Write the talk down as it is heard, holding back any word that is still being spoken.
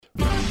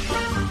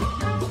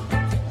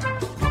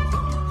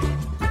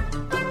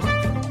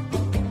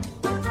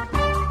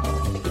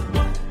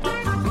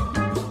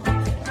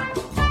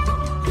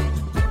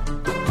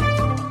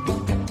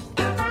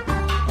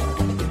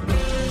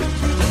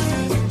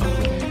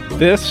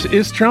This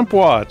is Trump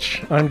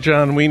Watch. I'm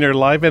John Wiener,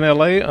 live in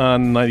LA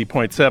on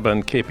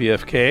 90.7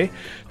 KPFK,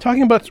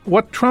 talking about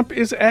what Trump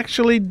is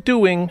actually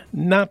doing,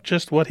 not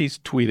just what he's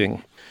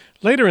tweeting.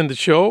 Later in the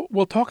show,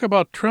 we'll talk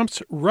about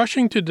Trump's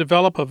rushing to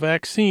develop a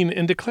vaccine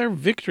and declare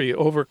victory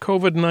over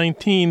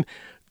COVID-19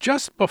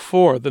 just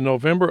before the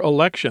November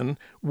election,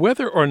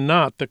 whether or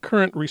not the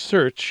current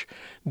research,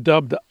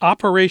 dubbed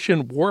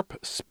Operation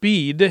Warp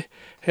Speed,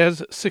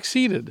 has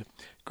succeeded.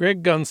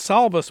 Greg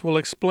Gonsalves will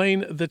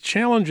explain the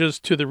challenges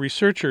to the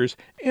researchers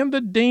and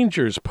the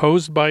dangers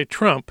posed by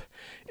Trump,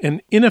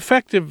 an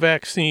ineffective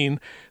vaccine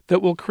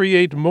that will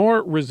create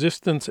more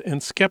resistance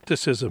and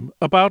skepticism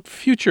about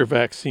future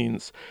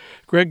vaccines.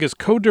 Greg is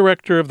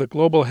co-director of the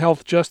Global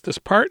Health Justice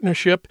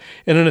Partnership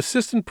and an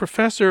assistant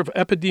professor of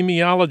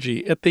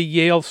epidemiology at the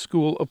Yale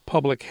School of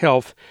Public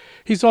Health.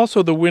 He's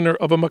also the winner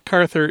of a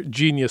MacArthur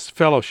Genius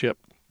Fellowship.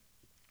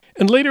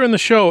 And later in the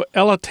show,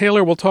 Ella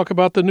Taylor will talk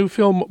about the new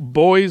film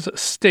Boys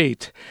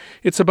State.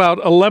 It's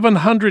about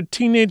 1,100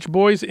 teenage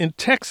boys in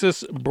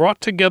Texas brought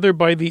together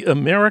by the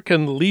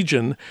American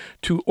Legion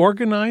to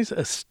organize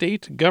a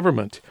state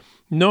government.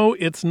 No,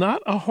 it's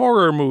not a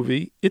horror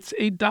movie, it's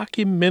a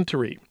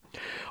documentary.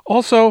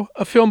 Also,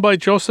 a film by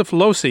Joseph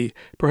Losey,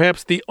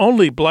 perhaps the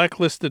only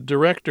blacklisted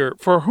director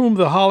for whom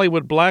the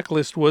Hollywood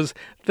blacklist was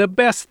the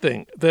best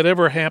thing that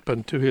ever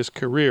happened to his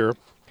career.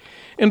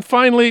 And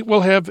finally,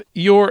 we'll have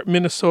your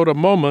Minnesota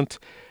moment,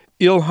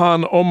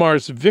 Ilhan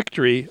Omar's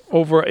victory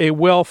over a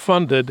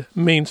well-funded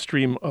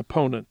mainstream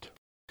opponent.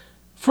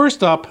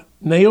 First up,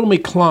 Naomi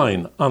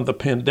Klein on the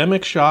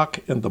pandemic shock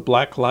and the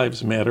Black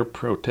Lives Matter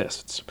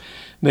protests.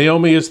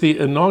 Naomi is the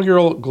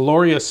inaugural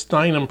Gloria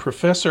Steinem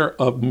Professor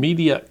of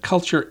Media,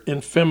 Culture,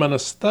 and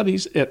Feminist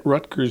Studies at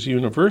Rutgers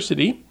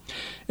University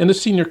and a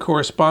senior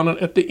correspondent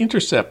at The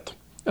Intercept.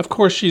 Of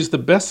course, she's the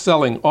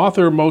best-selling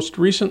author, most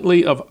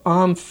recently of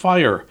On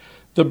Fire,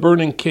 The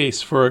Burning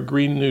Case for a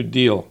Green New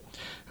Deal.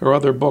 Her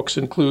other books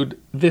include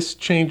This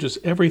Changes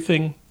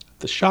Everything,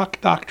 The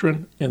Shock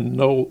Doctrine, and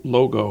No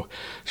Logo.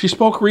 She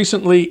spoke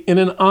recently in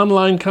an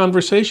online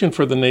conversation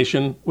for The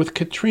Nation with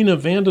Katrina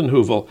vanden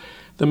Heuvel,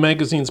 the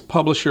magazine's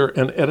publisher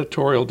and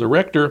editorial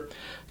director.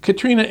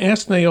 Katrina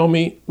asked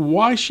Naomi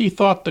why she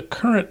thought the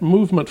current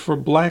movement for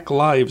Black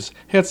lives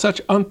had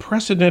such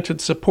unprecedented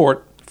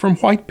support from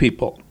white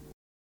people.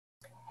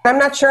 I'm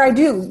not sure I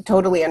do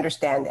totally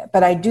understand it,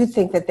 but I do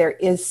think that there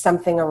is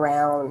something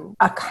around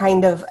a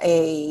kind of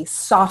a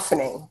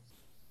softening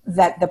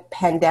that the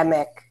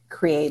pandemic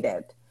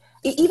created.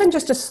 Even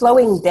just a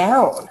slowing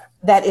down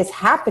that is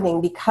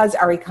happening because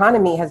our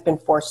economy has been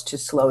forced to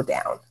slow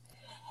down.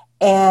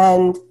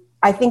 And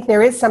I think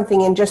there is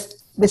something in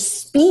just the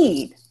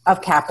speed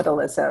of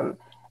capitalism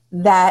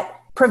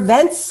that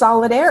prevents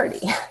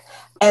solidarity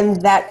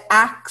and that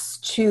acts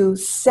to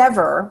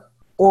sever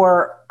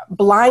or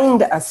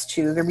blind us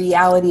to the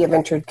reality of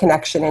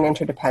interconnection and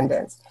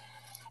interdependence.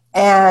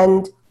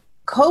 And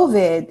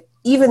COVID,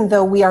 even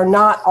though we are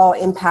not all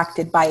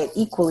impacted by it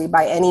equally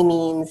by any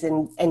means,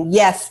 and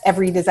yes,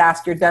 every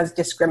disaster does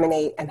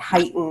discriminate and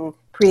heighten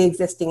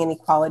pre-existing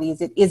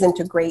inequalities, it isn't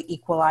a great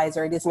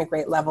equalizer, it isn't a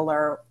great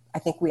leveler. I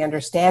think we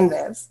understand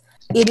this.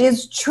 It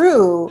is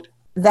true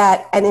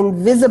that an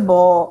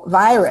invisible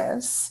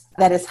virus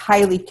that is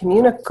highly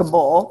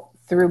communicable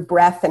through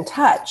breath and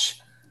touch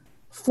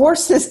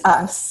forces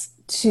us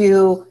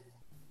to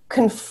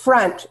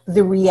confront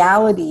the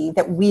reality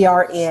that we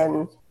are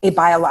in a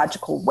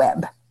biological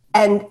web.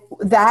 And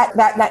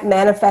that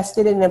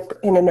manifested in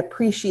an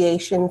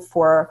appreciation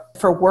for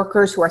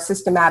workers who are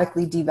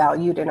systematically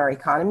devalued in our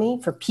economy,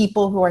 for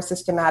people who are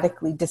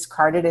systematically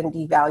discarded and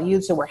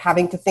devalued. So we're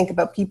having to think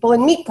about people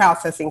in meat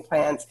processing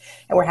plants,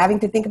 and we're having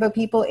to think about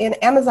people in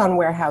Amazon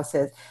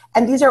warehouses.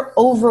 And these are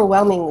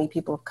overwhelmingly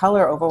people of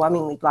color,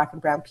 overwhelmingly Black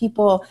and brown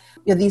people.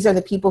 You know, these are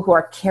the people who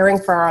are caring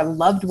for our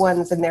loved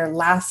ones in their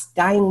last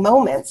dying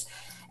moments.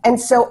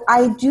 And so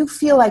I do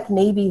feel like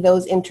maybe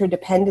those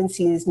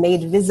interdependencies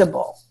made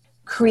visible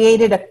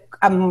created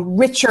a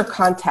richer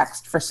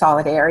context for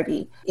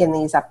solidarity in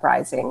these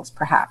uprisings,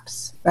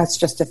 perhaps. That's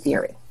just a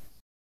theory.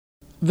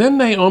 Then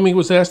Naomi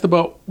was asked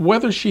about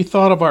whether she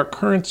thought of our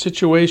current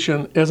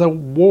situation as a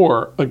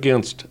war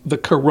against the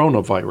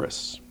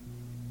coronavirus.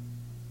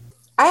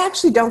 I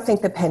actually don't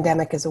think the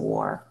pandemic is a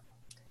war.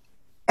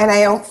 And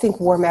I don't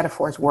think war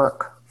metaphors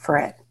work for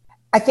it.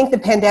 I think the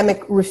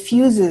pandemic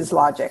refuses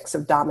logics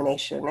of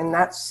domination. And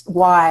that's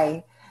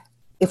why,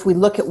 if we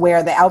look at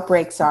where the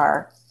outbreaks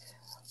are,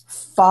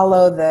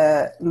 follow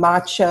the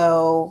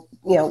macho,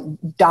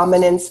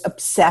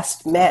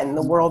 dominance-obsessed men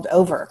the world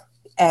over,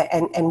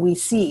 and we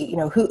see,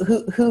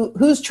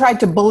 who's tried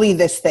to bully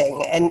this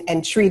thing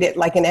and treat it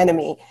like an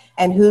enemy,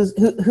 and who's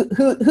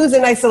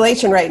in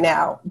isolation right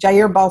now.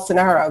 Jair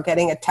Bolsonaro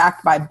getting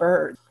attacked by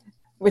birds,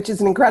 which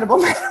is an incredible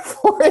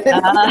metaphor in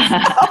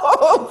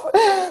itself.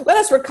 Let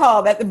us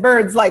recall that the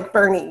birds like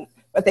Bernie,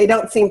 but they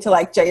don't seem to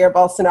like Jair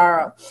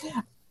Bolsonaro.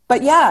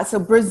 But yeah, so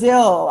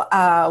Brazil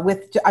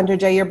under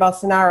Jair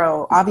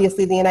Bolsonaro,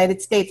 obviously the United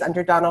States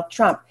under Donald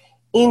Trump,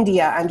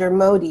 India under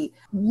Modi,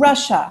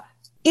 Russia,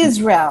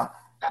 Israel,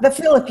 the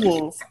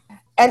Philippines.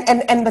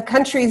 And the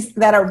countries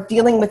that are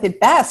dealing with it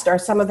best are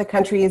some of the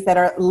countries that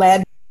are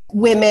led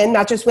women,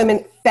 not just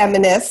women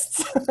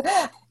feminists,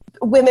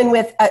 women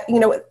with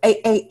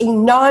a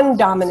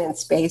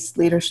non-dominance-based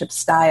leadership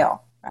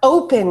style,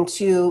 open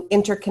to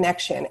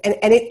interconnection. And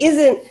it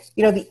isn't,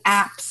 the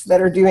apps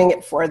that are doing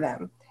it for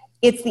them.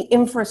 It's the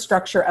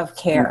infrastructure of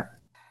care.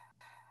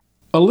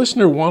 A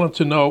listener wanted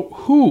to know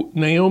who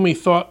Naomi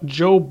thought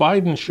Joe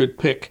Biden should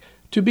pick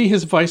to be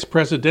his vice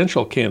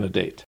presidential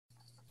candidate.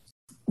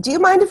 Do you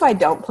mind if I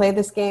don't play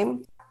this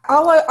game?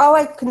 All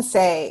I can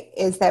say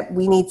is that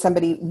we need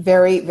somebody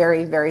very,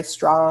 very, very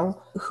strong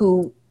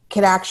who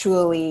can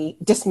actually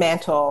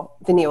dismantle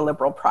the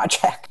neoliberal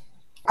project.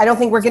 I don't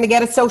think we're going to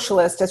get a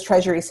socialist as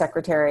Treasury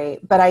Secretary,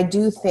 but I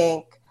do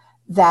think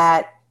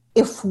that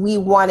if we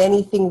want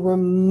anything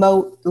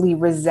remotely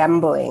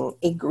resembling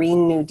a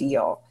Green New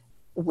Deal,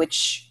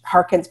 which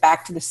harkens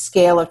back to the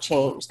scale of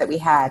change that we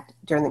had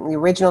during the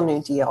original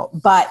New Deal,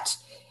 but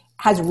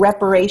has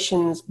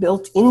reparations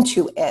built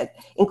into it,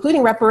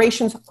 including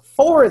reparations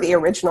for the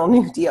original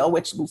New Deal,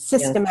 which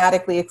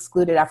systematically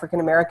excluded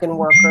African-American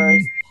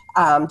workers,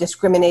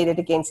 discriminated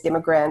against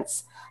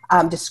immigrants,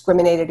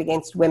 discriminated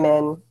against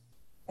women,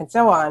 and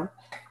so on.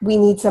 We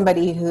need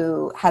somebody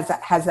who has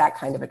that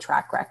kind of a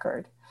track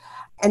record.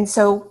 And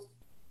so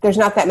there's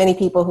not that many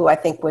people who I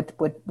think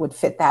would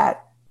fit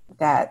that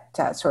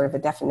sort of a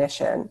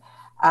definition.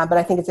 But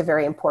I think it's a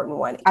very important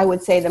one. I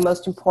would say the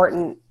most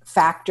important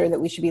factor that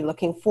we should be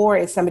looking for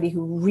is somebody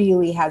who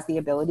really has the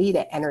ability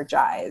to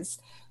energize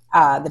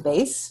the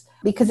base,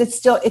 because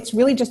it's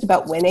really just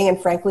about winning.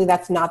 And frankly,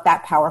 that's not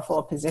that powerful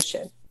a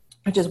position,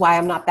 which is why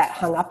I'm not that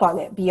hung up on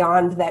it,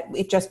 beyond that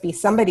it just be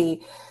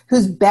somebody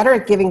who's better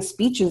at giving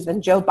speeches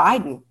than Joe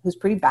Biden, who's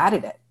pretty bad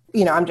at it.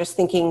 I'm just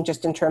thinking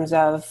just in terms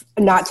of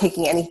not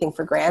taking anything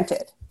for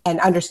granted and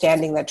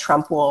understanding that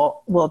Trump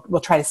will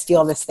try to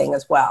steal this thing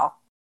as well.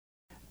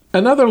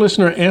 Another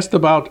listener asked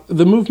about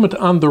the movement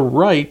on the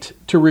right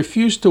to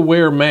refuse to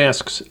wear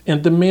masks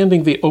and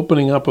demanding the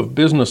opening up of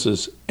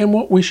businesses, and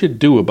what we should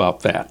do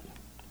about that.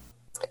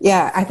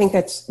 Yeah, I think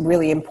that's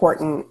really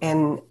important,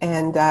 and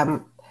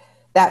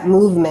that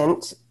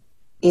movement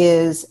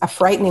is a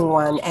frightening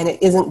one, and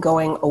it isn't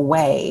going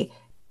away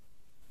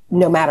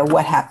no matter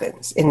what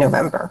happens in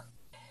November.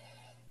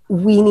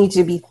 We need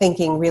to be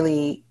thinking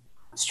really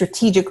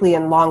strategically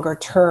and longer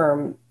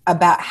term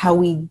about how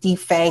we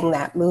defang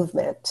that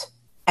movement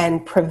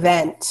and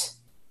prevent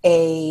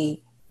a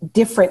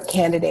different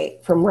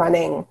candidate from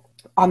running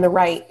on the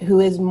right who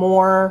is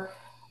more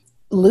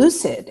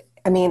lucid.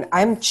 I mean,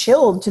 I'm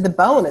chilled to the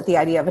bone at the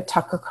idea of a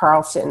Tucker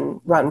Carlson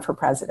run for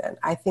president.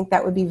 I think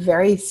that would be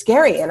very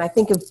scary. And I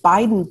think if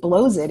Biden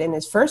blows it in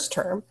his first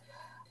term,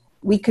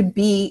 we could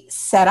be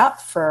set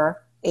up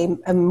for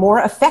a more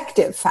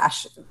effective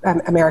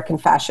American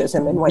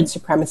fascism and white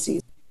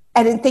supremacy.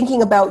 And in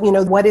thinking about,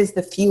 what is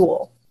the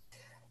fuel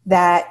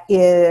that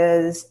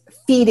is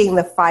feeding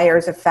the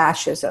fires of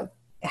fascism?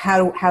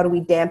 How do we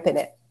dampen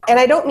it? And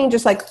I don't mean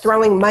just like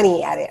throwing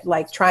money at it,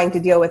 like trying to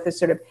deal with this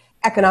sort of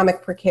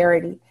economic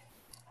precarity.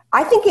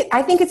 I think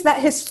it's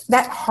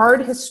that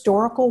hard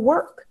historical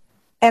work.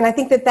 And I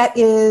think that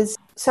is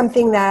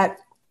something that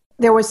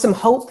there was some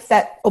hope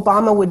that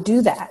Obama would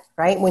do that,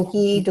 right? When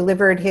he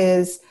delivered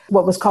his,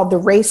 what was called the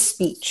race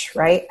speech,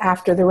 right?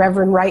 After the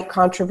Reverend Wright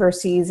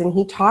controversies. And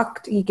he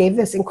gave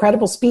this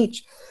incredible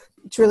speech.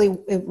 It's really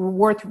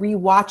worth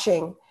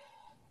rewatching.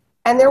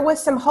 And there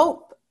was some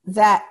hope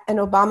that an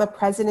Obama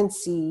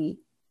presidency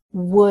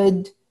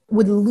would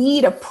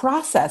lead a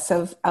process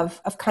of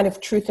kind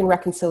of truth and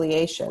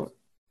reconciliation.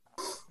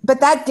 But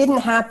that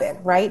didn't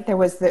happen, right? There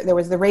was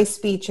the race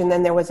speech, and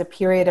then there was a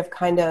period of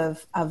kind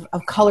of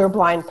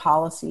colorblind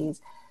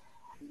policies.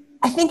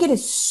 I think it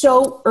is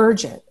so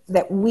urgent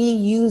that we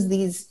use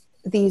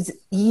these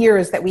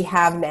years that we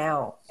have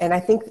now. And I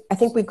think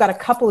we've got a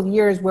couple of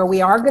years where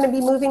we are going to be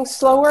moving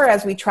slower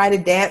as we try to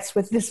dance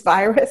with this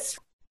virus.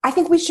 I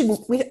think we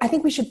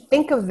should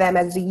think of them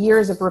as the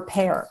years of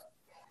repair.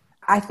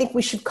 I think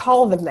we should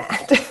call them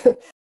that.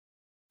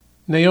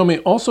 Naomi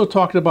also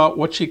talked about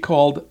what she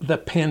called the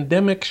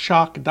pandemic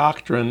shock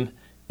doctrine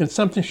and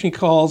something she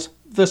calls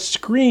the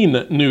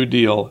screen New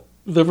Deal,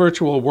 the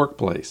virtual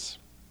workplace.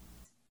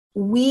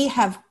 We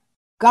have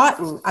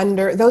gotten,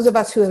 under those of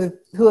us who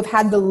have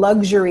had the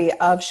luxury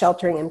of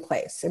sheltering in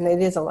place, and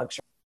it is a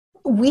luxury,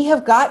 we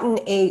have gotten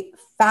a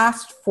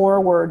fast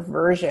forward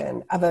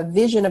version of a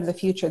vision of the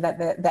future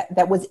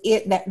that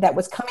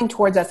was coming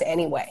towards us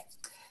anyway.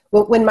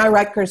 When my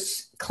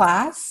Rutgers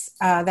class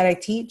that I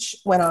teach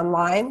went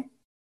online,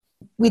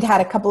 we'd had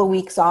a couple of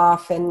weeks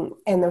off and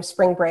the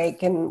spring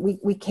break, and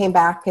we came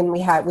back and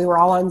we were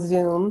all on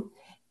Zoom,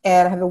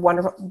 and I have a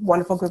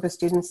wonderful group of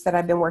students that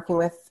I've been working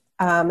with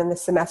in the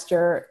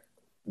semester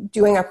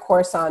doing a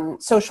course on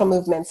social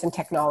movements and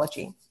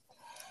technology.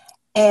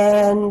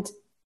 And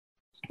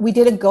we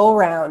did a go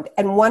around,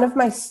 and one of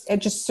my,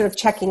 just sort of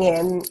checking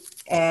in,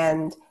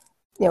 and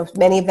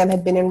many of them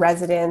had been in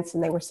residence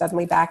and they were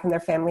suddenly back in their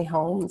family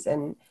homes.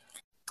 And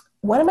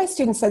one of my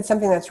students said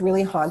something that's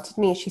really haunted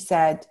me. She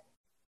said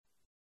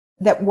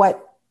that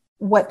what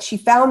what she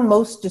found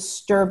most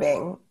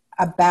disturbing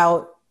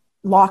about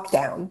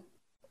lockdown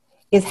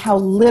is how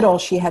little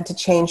she had to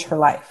change her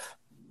life.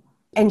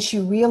 And she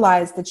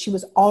realized that she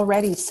was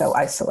already so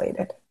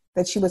isolated,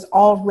 that she was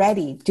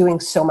already doing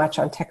so much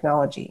on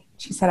technology.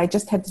 She said,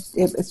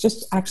 it's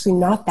just actually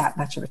not that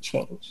much of a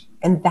change.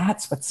 And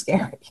that's what's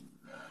scary.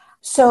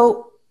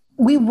 So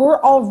we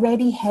were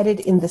already headed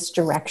in this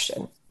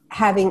direction,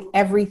 having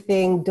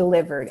everything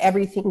delivered,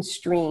 everything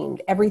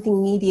streamed,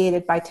 everything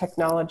mediated by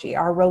technology,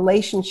 our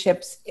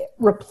relationships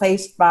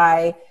replaced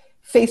by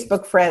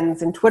Facebook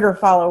friends and Twitter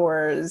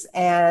followers.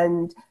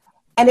 And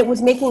it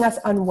was making us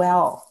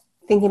unwell,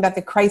 thinking about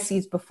the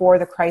crises before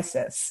the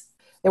crisis.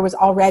 There was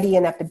already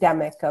an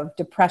epidemic of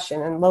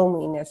depression and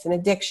loneliness and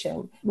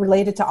addiction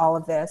related to all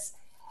of this.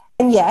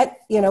 And yet,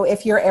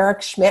 if you're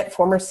Eric Schmidt,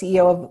 former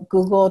CEO of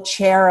Google,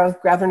 chair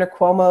of Governor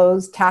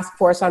Cuomo's task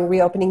force on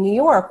reopening New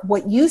York,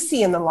 what you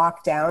see in the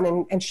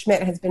lockdown, and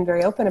Schmidt has been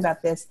very open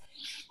about this,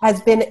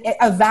 has been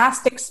a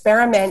vast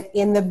experiment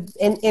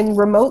in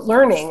remote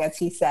learning, as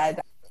he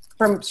said.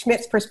 From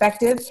Schmidt's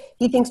perspective,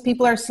 he thinks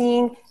people are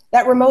seeing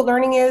that remote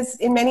learning is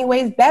in many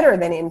ways better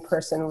than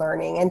in-person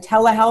learning, and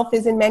telehealth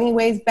is in many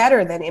ways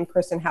better than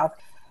in-person health.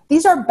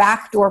 These are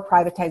backdoor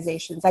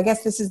privatizations. I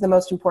guess this is the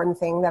most important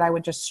thing that I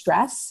would just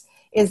stress,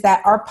 is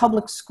that our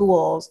public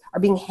schools are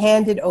being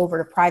handed over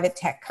to private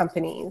tech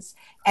companies,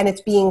 and it's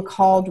being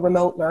called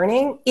remote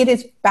learning. It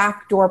is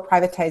backdoor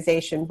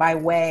privatization by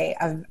way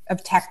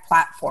of tech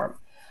platform.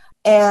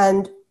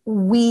 And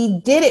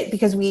we did it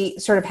because we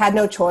sort of had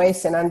no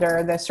choice, and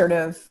under the sort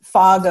of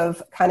fog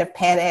of kind of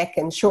panic,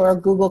 and sure,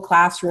 Google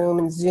Classroom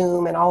and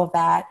Zoom and all of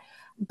that.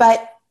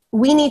 But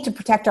we need to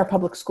protect our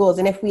public schools.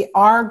 And if we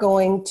are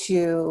going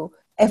to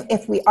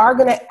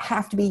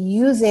have to be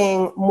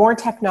using more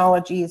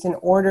technologies in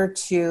order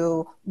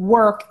to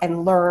work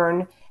and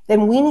learn,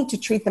 then we need to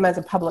treat them as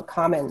a public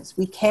commons.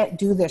 We can't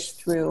do this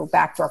through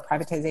backdoor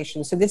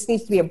privatization. So this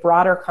needs to be a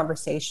broader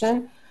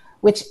conversation,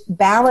 which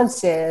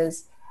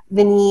balances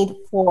the need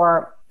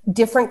for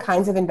different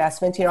kinds of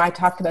investments. I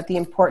talked about the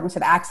importance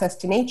of access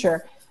to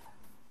nature.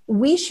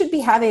 We should be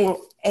having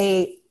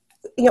if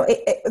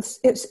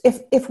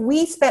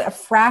we spent a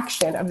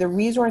fraction of the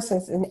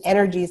resources and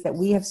energies that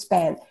we have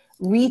spent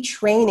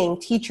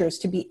retraining teachers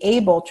to be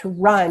able to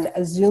run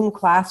a Zoom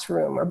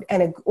classroom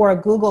or a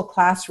Google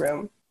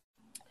Classroom,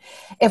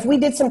 if we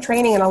did some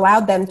training and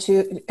allowed them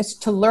to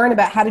learn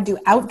about how to do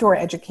outdoor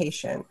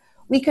education,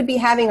 we could be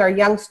having our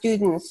young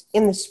students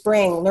in the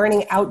spring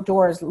learning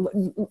outdoors,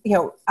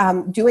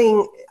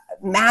 doing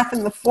math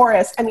in the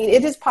forest. I mean,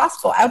 it is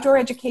possible. Outdoor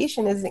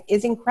education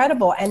is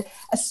incredible. And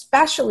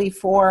especially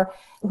for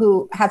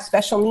who have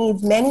special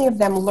needs, many of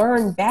them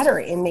learn better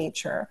in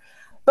nature.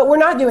 But we're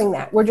not doing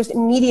that. We're just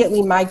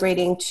immediately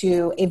migrating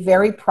to a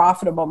very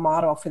profitable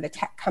model for the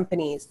tech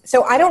companies.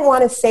 So I don't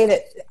want to say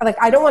that,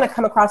 I don't want to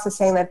come across as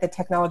saying that the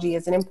technology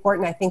isn't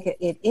important. I think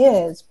it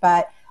is,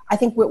 but I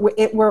think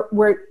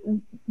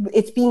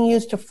it's being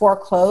used to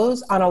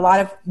foreclose on a lot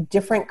of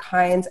different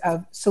kinds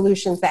of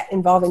solutions that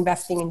involve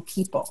investing in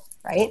people,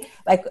 right?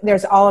 Like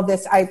there's all of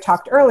this, I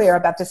talked earlier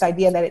about this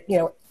idea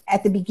that,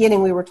 at the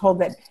beginning we were told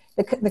that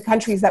the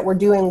countries that were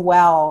doing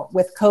well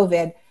with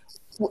COVID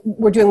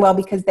were doing well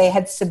because they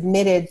had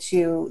submitted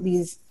to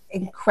these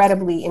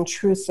incredibly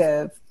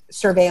intrusive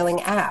surveilling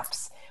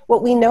apps.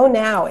 What we know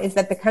now is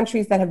that the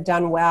countries that have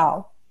done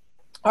well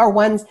are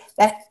ones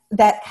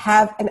that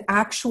have an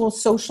actual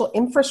social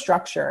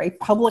infrastructure, a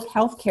public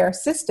healthcare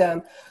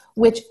system,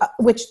 which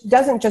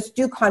doesn't just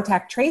do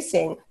contact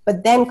tracing,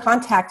 but then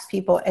contacts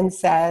people and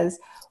says,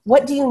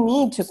 what do you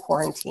need to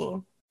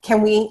quarantine?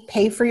 Can we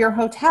pay for your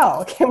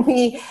hotel? Can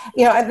we,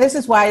 this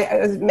is why I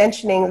was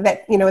mentioning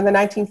that, in the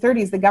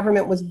 1930s, the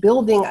government was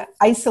building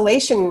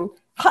isolation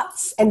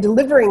huts and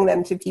delivering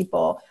them to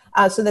people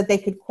so that they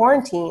could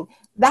quarantine.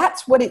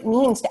 That's what it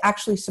means to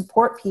actually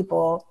support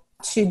people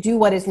to do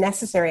what is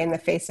necessary in the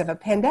face of a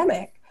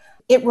pandemic.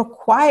 It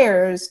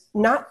requires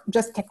not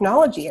just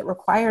technology, it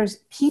requires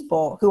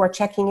people who are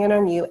checking in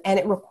on you, and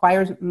it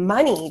requires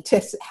money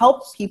to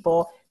help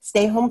people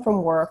stay home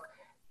from work,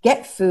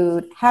 get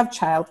food, have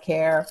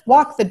childcare,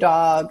 walk the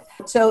dog.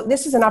 So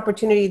this is an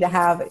opportunity to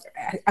have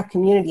a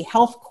community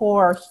health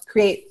corps,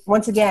 create,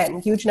 once again,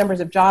 huge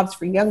numbers of jobs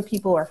for young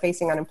people who are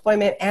facing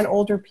unemployment and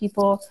older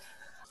people.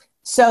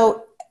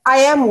 So I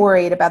am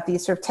worried about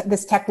this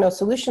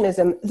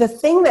techno-solutionism. The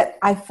thing that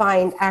I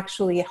find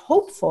actually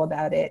hopeful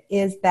about it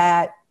is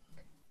that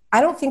I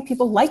don't think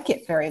people like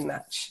it very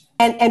much.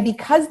 And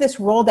because this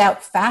rolled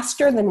out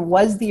faster than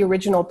was the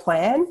original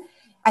plan,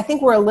 I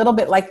think we're a little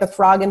bit like the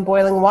frog in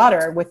boiling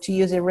water, to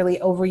use a really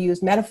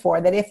overused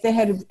metaphor, that if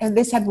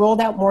this had rolled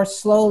out more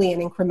slowly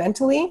and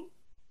incrementally,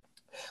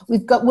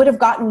 would have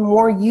gotten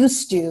more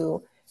used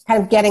to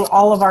kind of getting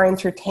all of our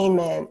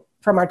entertainment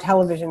from our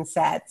television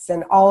sets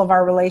and all of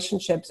our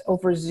relationships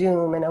over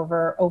Zoom and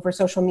over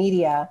social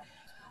media.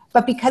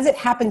 But because it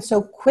happened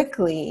so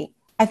quickly,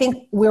 I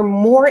think we're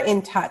more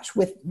in touch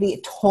with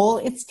the toll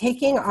it's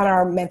taking on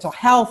our mental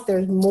health.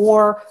 There's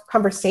more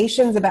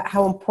conversations about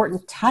how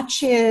important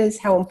touch is,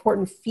 how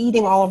important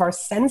feeding all of our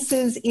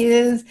senses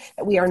is,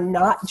 that we are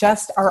not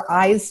just our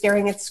eyes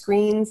staring at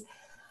screens.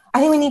 I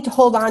think we need to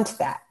hold on to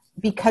that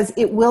because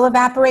it will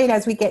evaporate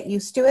as we get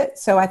used to it.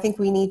 So I think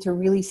we need to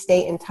really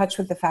stay in touch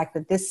with the fact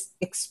that this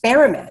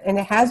experiment, and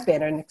it has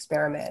been an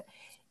experiment,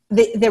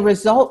 the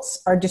results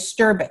are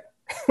disturbing.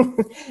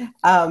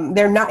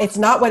 It's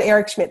not what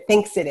Eric Schmidt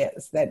thinks it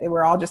is, that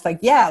we're all just like,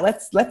 yeah,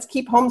 let's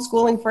keep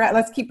homeschooling forever.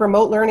 Let's keep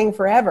remote learning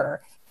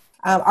forever.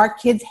 Our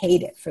kids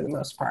hate it for the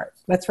most part.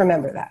 Let's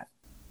remember that.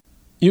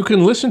 You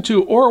can listen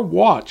to or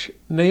watch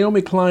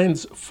Naomi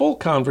Klein's full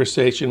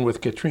conversation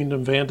with Katrina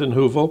vanden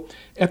Heuvel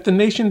at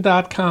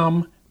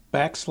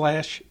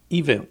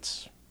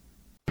thenation.com/events.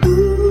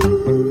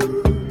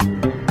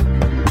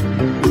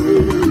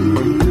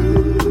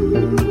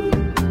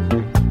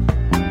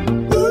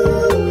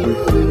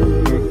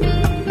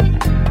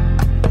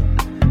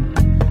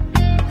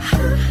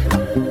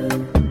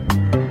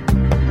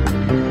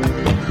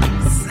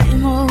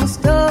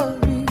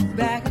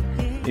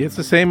 It's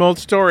the same old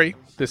story.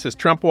 This is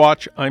Trump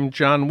Watch. I'm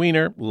John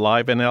Wiener,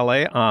 live in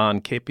LA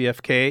on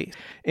KPFK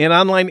and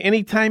online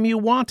anytime you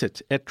want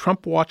it at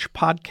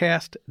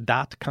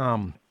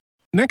TrumpWatchPodcast.com.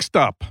 Next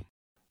up,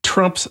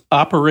 Trump's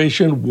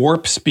Operation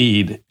Warp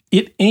Speed.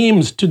 It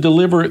aims to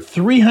deliver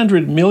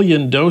 300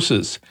 million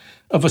doses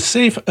of a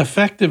safe,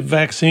 effective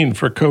vaccine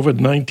for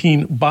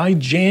COVID-19 by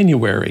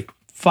January,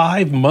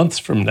 5 months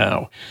from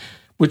now,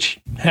 which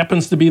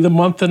happens to be the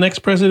month the next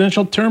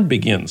presidential term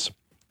begins.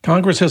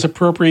 Congress has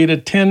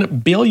appropriated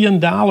 $10 billion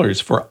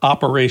for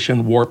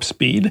Operation Warp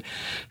Speed.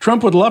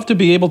 Trump would love to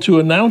be able to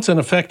announce an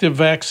effective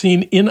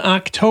vaccine in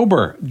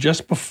October,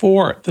 just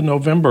before the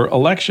November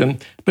election.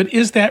 But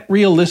is that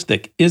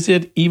realistic? Is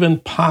it even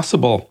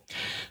possible?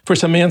 For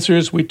some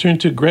answers, we turn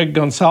to Greg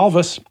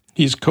Gonsalves.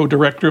 He's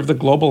co-director of the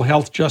Global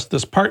Health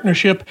Justice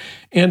Partnership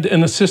and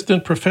an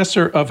assistant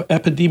professor of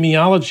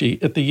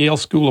epidemiology at the Yale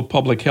School of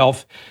Public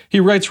Health. He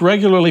writes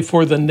regularly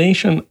for The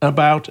Nation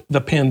about the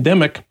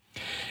pandemic.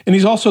 And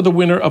he's also the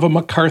winner of a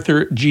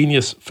MacArthur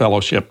Genius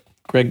Fellowship.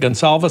 Greg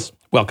Gonsalves,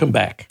 welcome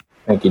back.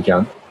 Thank you,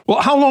 John.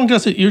 Well, how long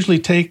does it usually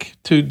take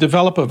to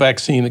develop a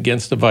vaccine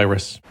against a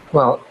virus?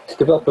 Well, to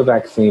develop a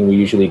vaccine, we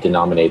usually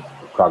denominate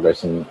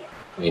progress in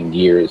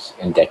years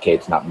and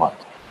decades, not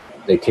months.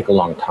 They take a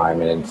long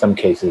time, and in some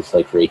cases,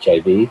 like for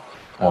HIV,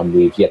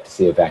 we've yet to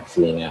see a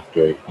vaccine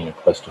after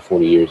close to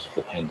 40 years of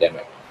the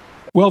pandemic.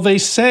 Well, they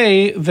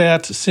say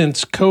that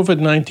since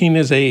COVID-19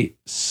 is a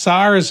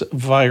SARS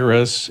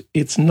virus,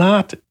 it's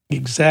not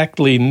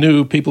exactly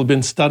new. People have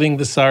been studying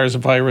the SARS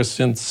virus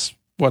since,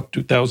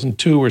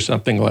 2002 or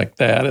something like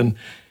that. And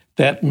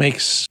that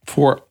makes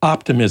for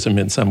optimism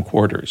in some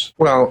quarters.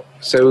 Well,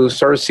 so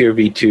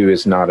SARS-CoV-2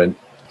 is not an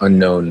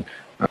unknown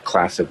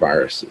class of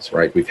viruses,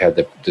 right? We've had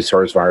the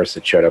SARS virus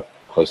that showed up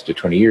close to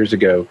 20 years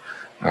ago.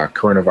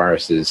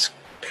 Coronaviruses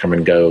come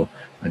and go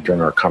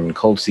during our common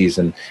cold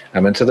season.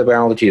 And so the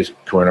biology of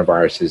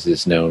coronaviruses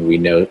is known. We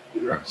know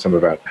some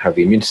about how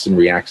the immune system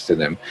reacts to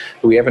them,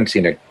 but we haven't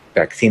seen a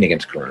vaccine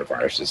against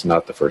coronavirus. It's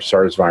not the first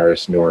SARS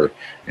virus, nor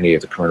any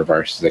of the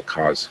coronaviruses that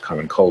cause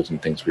common colds and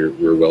things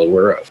we're well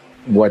aware of.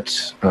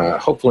 What's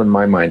hopeful in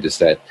my mind is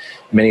that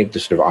many of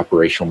the sort of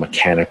operational,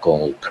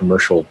 mechanical,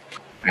 commercial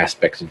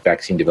aspects of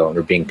vaccine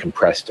development are being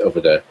compressed over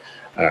the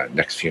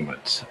next few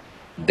months.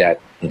 That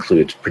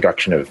includes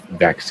production of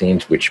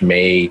vaccines, which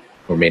may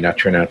or may not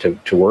turn out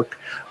to work.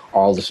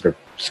 All the sort of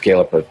scale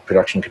up of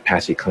production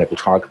capacity, clinical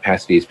trial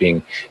capacity is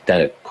being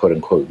done at quote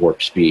unquote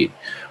warp speed.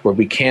 What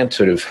we can't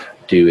sort of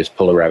do is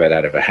pull a rabbit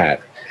out of a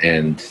hat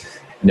and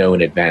know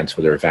in advance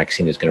whether a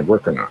vaccine is going to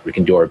work or not. We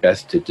can do our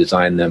best to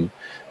design them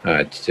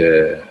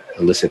to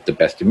elicit the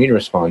best immune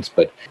response,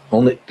 but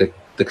only the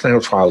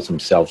clinical trials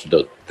themselves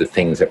are the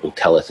things that will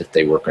tell us if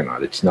they work or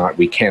not. It's not,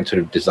 we can't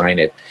sort of design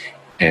it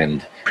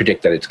and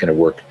predict that it's going to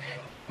work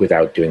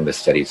without doing the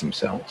studies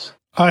themselves.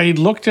 I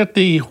looked at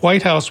the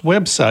White House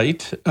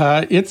website.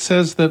 It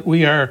says that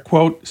we are,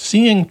 quote,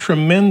 seeing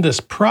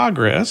tremendous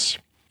progress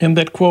and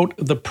that, quote,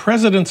 the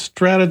president's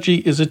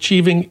strategy is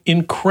achieving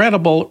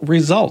incredible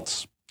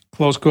results,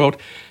 close quote.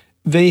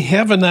 They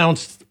have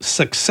announced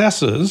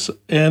successes,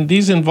 and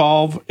these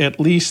involve at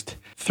least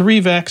 3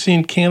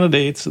 vaccine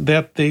candidates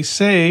that they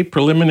say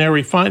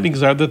preliminary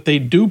findings are that they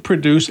do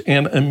produce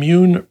an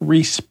immune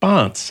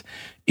response.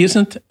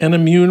 Isn't an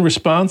immune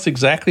response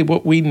exactly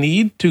what we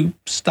need to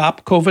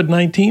stop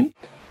COVID-19?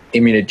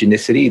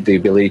 Immunogenicity, the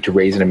ability to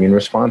raise an immune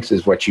response,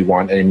 is what you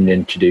want an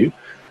immune to do.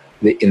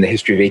 In the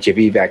history of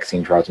HIV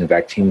vaccine trials and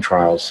vaccine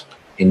trials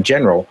in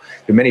general,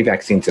 there are many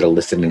vaccines that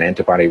elicit an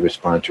antibody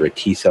response or a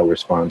T-cell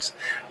response,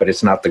 but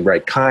it's not the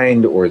right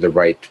kind or the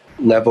right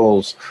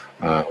levels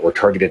or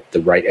targeted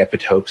the right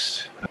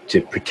epitopes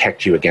to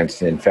protect you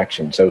against an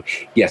infection. So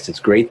yes, it's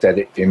great that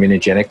if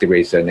immunogenic, they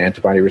raise an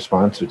antibody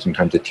response or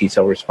sometimes a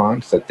T-cell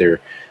response, that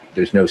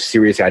there's no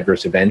serious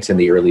adverse events in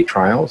the early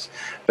trials.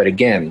 But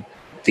again,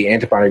 the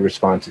antibody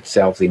response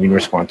itself, the immune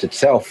response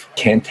itself,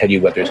 can't tell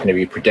you whether it's going to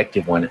be a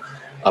predictive one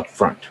up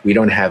front. We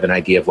don't have an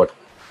idea of what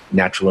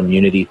natural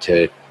immunity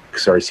to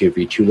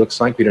SARS-CoV-2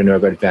 looks like. We don't know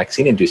about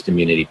vaccine-induced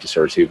immunity to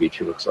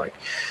SARS-CoV-2 looks like.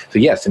 So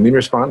yes, immune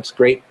response,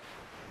 great.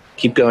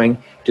 Keep going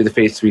to the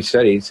phase 3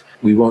 studies.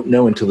 We won't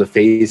know until the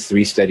phase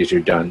 3 studies are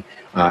done,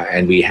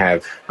 and we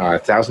have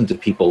thousands of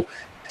people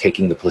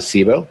taking the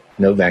placebo,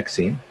 no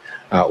vaccine,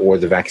 or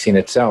the vaccine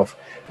itself,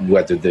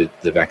 whether the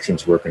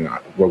vaccines work or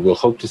not. What we'll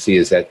hope to see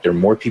is that there are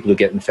more people who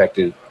get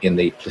infected in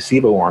the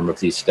placebo arm of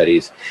these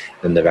studies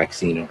than the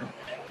vaccine arm.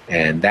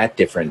 And that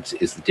difference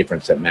is the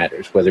difference that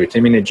matters. Whether it's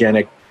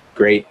immunogenic,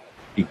 great,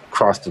 you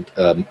crossed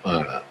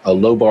a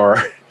low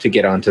bar to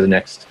get on to the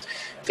next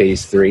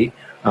phase 3,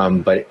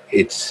 but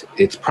it's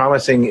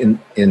promising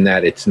in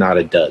that it's not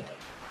a dud.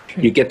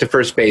 You get to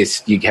first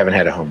base, you haven't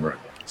had a home run.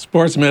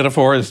 Sports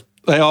metaphors,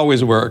 they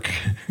always work.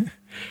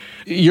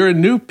 Your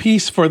new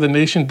piece for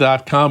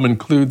thenation.com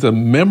includes a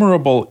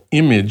memorable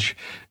image.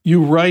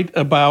 You write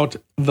about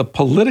the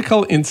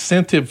political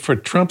incentive for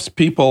Trump's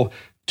people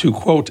to,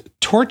 quote,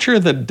 torture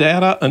the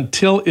data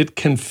until it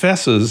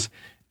confesses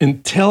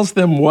and tells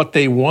them what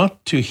they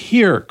want to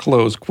hear,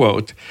 close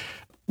quote.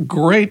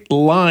 Great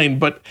line,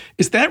 but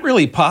is that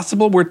really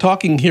possible? We're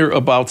talking here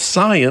about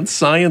science.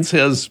 Science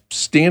has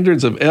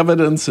standards of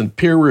evidence and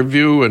peer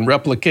review and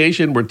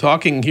replication. We're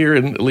talking here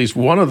in at least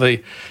one of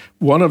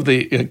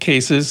the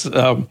cases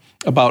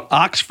about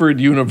Oxford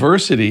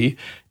University.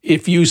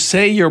 If you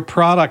say your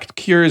product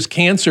cures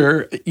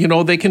cancer,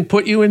 they can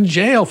put you in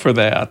jail for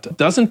that.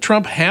 Doesn't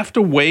Trump have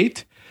to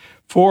wait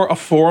for a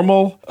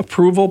formal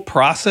approval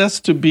process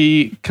to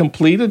be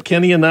completed?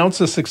 Can he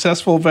announce a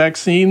successful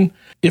vaccine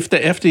if the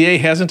FDA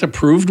hasn't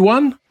approved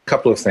one? A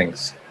couple of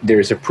things.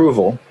 There's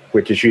approval,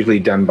 which is usually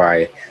done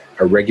by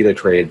a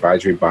regulatory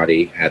advisory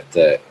body at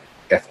the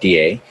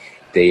FDA.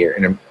 They are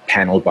in a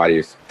panel body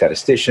of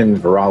statisticians,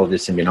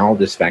 virologists,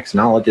 immunologists,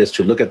 vaccinologists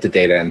who look at the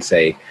data and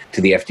say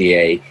to the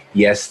FDA,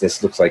 yes,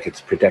 this looks like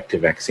it's a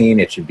protective vaccine.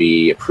 It should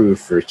be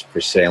approved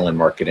for sale and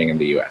marketing in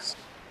the U.S.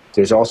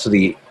 There's also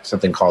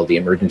something called the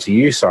emergency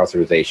use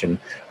authorization,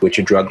 which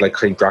a drug like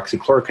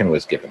hydroxychloroquine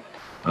was given.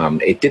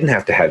 It didn't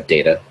have to have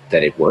data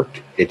that it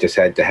worked. It just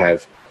had to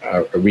have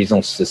a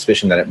reasonable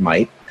suspicion that it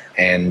might.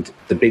 And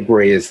the big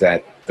worry is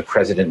that the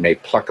president may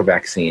pluck a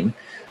vaccine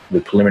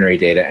with preliminary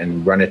data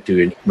and run it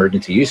through an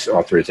emergency use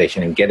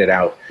authorization and get it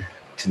out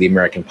to the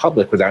American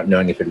public without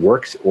knowing if it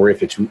works or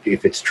if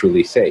it's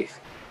truly safe.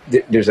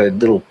 There's a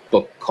little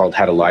book called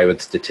How to Lie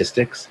with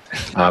Statistics,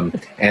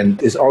 and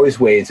there's always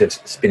ways of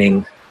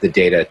spinning the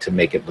data to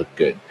make it look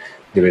good.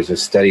 There was a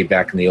study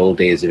back in the old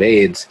days of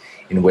AIDS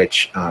in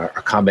which a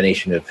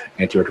combination of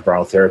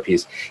antiretroviral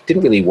therapies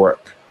didn't really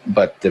work,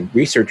 but the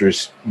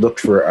researchers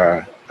looked for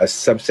a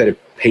subset of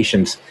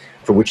patients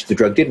for which the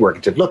drug did work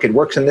and said, look, it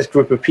works in this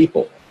group of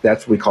people.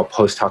 That's what we call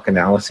post hoc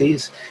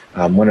analyses.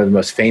 One of the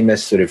most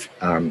famous sort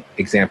of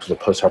examples of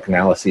post hoc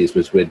analyses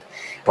was with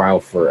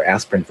trial for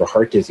aspirin for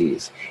heart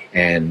disease.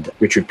 And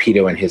Richard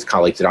Peto and his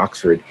colleagues at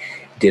Oxford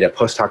did a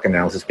post hoc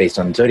analysis based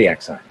on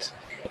zodiac signs.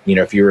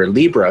 If you were a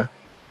Libra,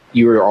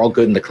 you were all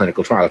good in the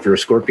clinical trial. If you're a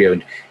Scorpio,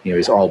 it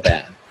was all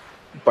bad.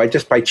 By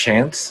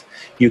chance,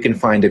 you can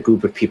find a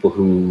group of people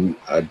who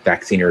a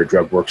vaccine or a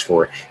drug works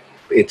for.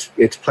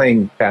 It's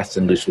playing fast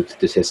and loose with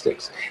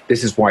statistics.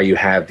 This is why you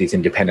have these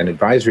independent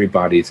advisory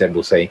bodies that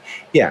will say,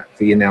 yeah,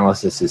 the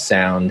analysis is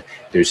sound.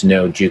 There's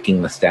no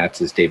juking the stats,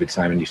 as David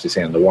Simon used to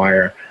say on The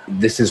Wire.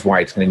 This is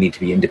why it's going to need to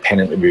be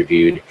independently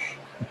reviewed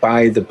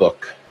by the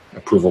book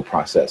approval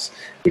process,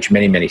 which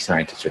many, many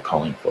scientists are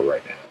calling for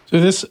right now. So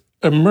this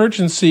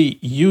emergency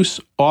use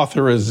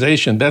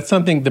authorization, that's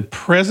something the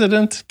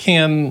president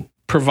can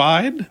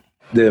provide?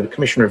 The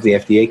commissioner of the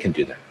FDA can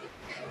do that.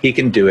 He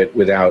can do it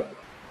without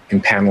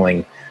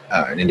impaneling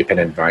an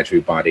independent advisory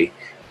body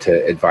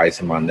to advise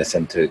him on this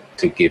and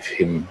to give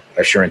him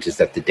assurances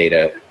that the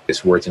data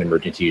is worth an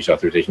emergency use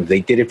authorization.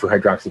 They did it for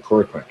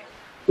hydroxychloroquine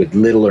with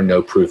little or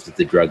no proof that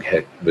the drug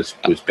was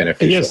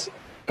beneficial. Yes,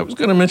 I was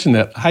going to mention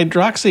that.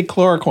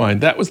 Hydroxychloroquine,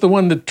 that was the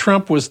one that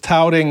Trump was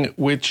touting,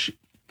 which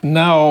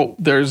now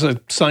there's a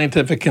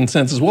scientific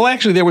consensus. Well,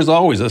 actually, there was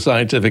always a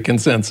scientific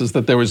consensus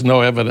that there was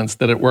no evidence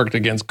that it worked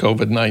against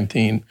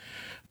COVID-19.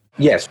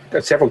 Yes,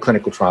 several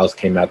clinical trials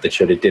came out that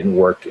showed it didn't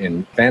work in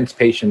advanced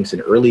patients, in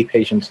early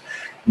patients,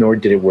 nor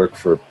did it work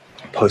for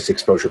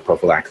post-exposure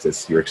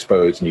prophylaxis. You're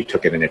exposed and you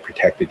took it and it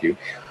protected you.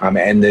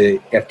 And the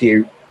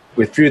FDA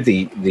withdrew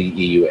the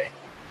EUA.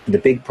 The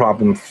big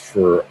problem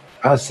for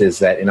us is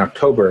that in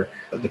October,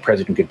 the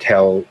president could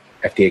tell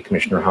FDA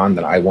Commissioner Hahn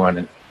that I want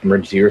an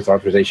emergency use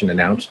authorization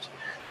announced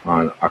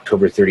on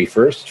October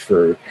 31st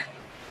for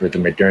the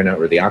Moderna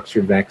or the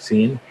Oxford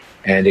vaccine,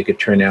 and it could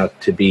turn out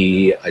to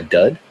be a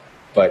dud.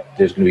 But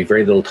there's going to be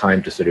very little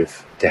time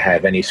to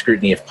have any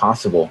scrutiny, if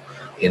possible,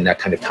 in that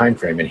kind of time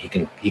frame, and he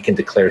can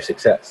declare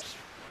success.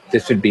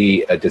 This would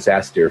be a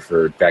disaster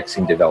for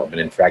vaccine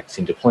development and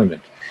vaccine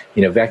deployment.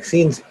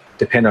 Vaccines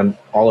depend on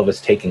all of us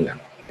taking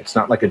them. It's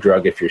not like a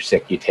drug. If you're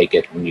sick, you take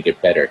it and you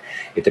get better.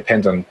 It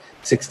depends on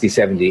 60,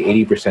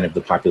 70, 80% of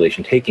the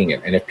population taking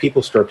it. And if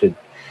people start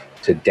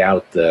to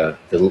doubt the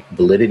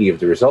validity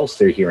of the results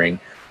they're hearing,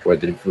 or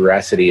the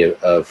veracity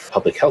of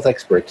public health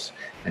experts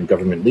and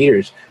government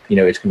leaders, it's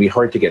going to be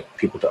hard to get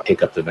people to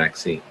take up the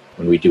vaccine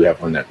when we do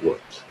have one that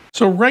works.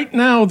 So right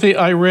now,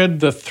 I read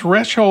the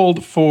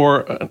threshold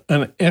for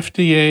an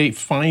FDA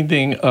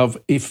finding of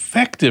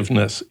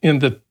effectiveness in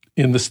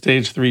the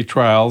stage 3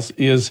 trials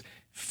is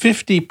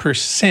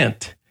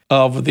 50%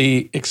 of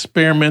the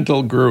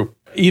experimental group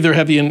either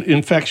have the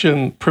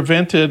infection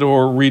prevented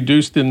or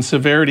reduced in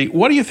severity.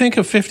 What do you think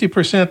of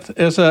 50%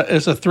 as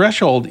a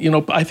threshold?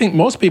 I think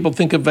most people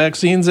think of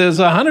vaccines as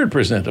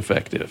 100%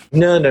 effective.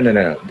 No.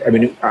 I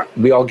mean,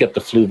 we all get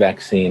the flu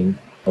vaccine,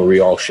 or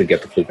we all should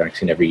get the flu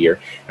vaccine every year,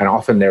 and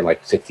often they're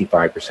like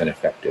 65%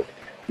 effective.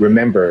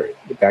 Remember,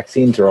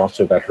 vaccines are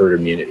also about herd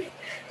immunity.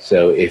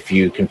 So if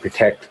you can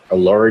protect a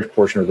large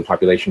portion of the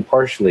population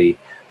partially,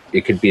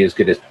 it could be as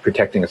good as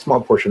protecting a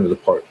small portion of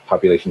the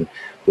population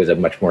with a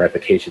much more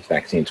efficacious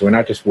vaccine. So we're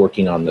not just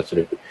working on the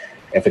sort of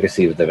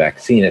efficacy of the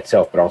vaccine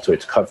itself, but also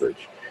its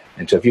coverage.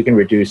 And so if you can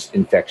reduce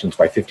infections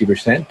by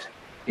 50%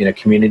 in a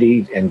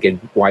community and get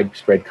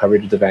widespread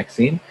coverage of the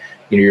vaccine,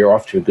 you're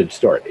off to a good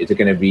start. Is it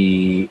going to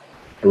be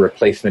a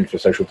replacement for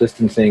social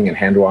distancing and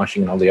hand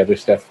washing and all the other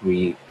stuff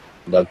we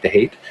love to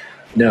hate?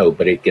 No,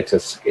 but it gets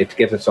us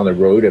on the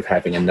road of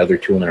having another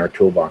tool in our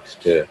toolbox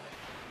to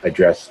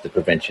address the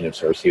prevention of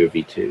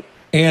SARS-CoV-2.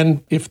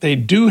 And if they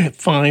do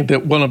find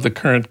that one of the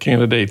current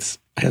candidates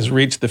has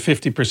reached the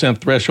 50%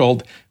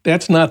 threshold,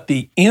 that's not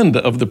the end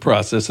of the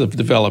process of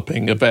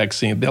developing a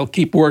vaccine. They'll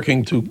keep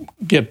working to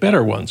get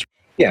better ones.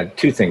 Yeah,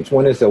 two things.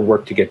 One is they'll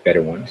work to get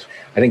better ones.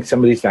 I think some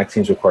of these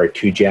vaccines require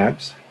 2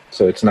 jabs,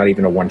 so it's not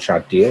even a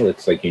one-shot deal.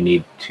 It's like you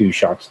need 2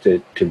 shots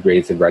to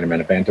raise the right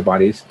amount of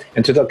antibodies.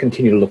 And so they'll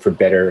continue to look for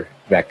better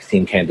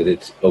vaccine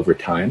candidates over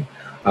time.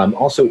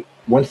 Also,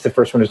 once the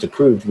first one is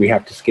approved, we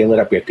have to scale it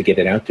up. We have to get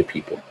it out to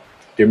people.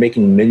 They're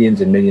making millions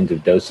and millions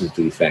of doses of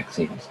these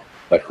vaccines.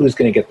 But who's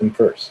going to get them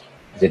first?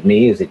 Is it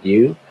me? Is it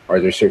you?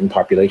 Are there certain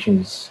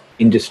populations,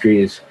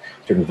 industries,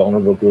 certain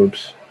vulnerable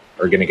groups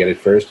are going to get it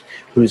first?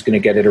 Who's going to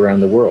get it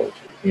around the world?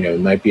 It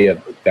might be a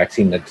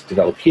vaccine that's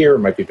developed here. It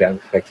might be a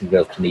vaccine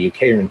developed in the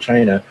UK or in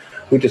China.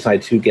 Who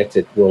decides who gets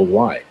it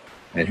worldwide?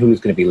 And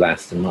who's going to be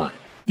last in line?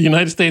 The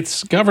United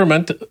States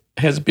government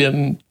has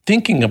been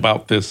thinking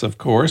about this, of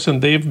course,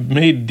 and they've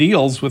made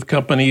deals with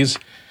companies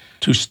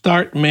to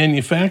start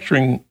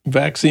manufacturing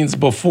vaccines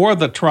before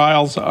the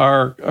trials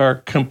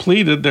are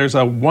completed. There's a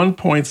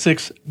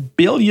 $1.6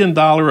 billion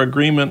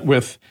agreement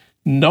with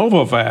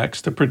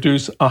Novavax to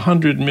produce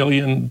 100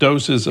 million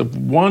doses of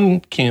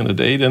one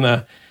candidate, and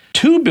a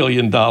 $2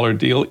 billion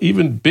deal,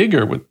 even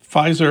bigger, with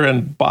Pfizer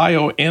and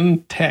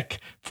BioNTech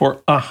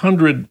for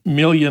 100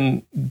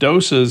 million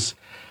doses,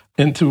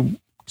 and to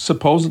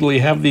supposedly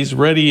have these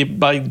ready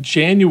by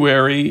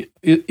January.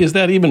 Is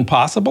that even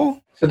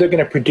possible? So they're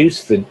going to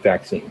produce the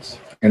vaccines.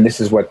 And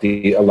this is what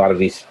a lot of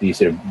these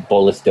sort of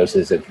bolus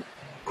doses of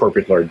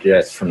corporate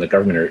largesse from the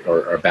government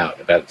are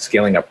about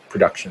scaling up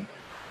production.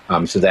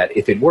 So that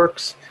if it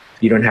works,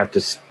 you don't have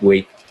to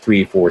wait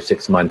 3, 4,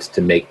 6 months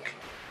to make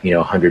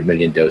 100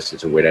 million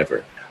doses or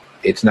whatever.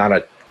 It's not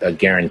a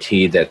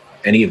guarantee that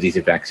any of these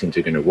vaccines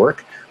are going to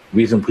work.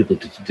 Reason people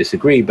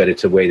disagree, but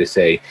it's a way to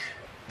say,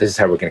 this is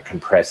how we're going to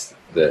compress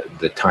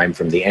the time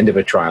from the end of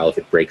a trial, if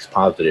it breaks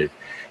positive,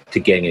 to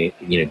getting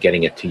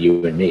it to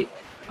you and me.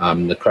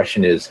 The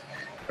question is,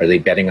 are they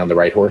betting on the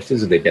right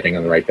horses? Are they betting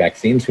on the right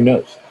vaccines? Who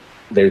knows?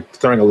 They're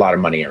throwing a lot of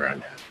money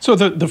around. So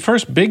the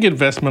first big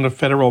investment of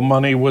federal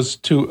money was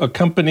to a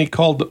company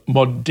called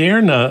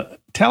Moderna.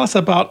 Tell us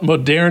about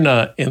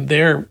Moderna and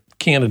their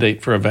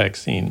candidate for a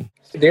vaccine.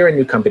 They're a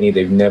new company.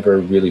 They've never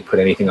really put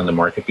anything on the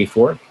market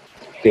before.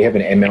 They have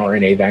an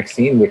mRNA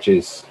vaccine, which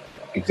is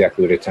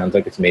exactly what it sounds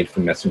like. It's made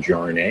from messenger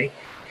RNA.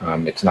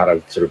 It's not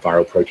a sort of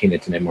viral protein.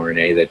 It's an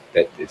mRNA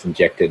that is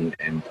injected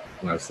and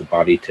allows the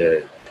body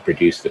to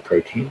produce the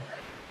protein.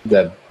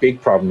 The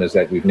big problem is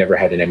that we've never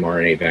had an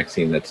mRNA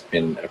vaccine that's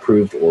been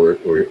approved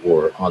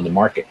or on the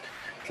market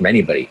from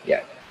anybody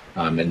yet.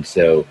 And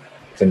so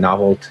it's a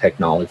novel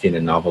technology and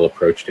a novel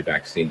approach to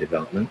vaccine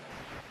development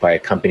by a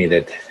company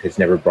that has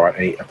never brought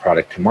a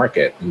product to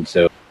market. And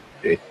so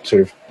it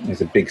sort of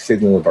is a big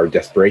signal of our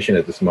desperation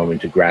at this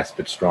moment to grasp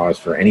at straws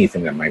for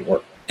anything that might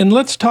work. And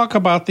let's talk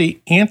about the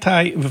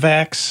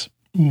anti-vax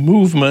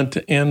movement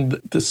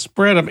and the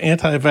spread of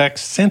anti-vax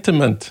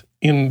sentiment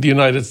in the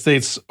United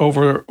States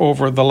over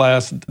the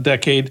last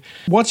decade.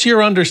 What's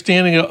your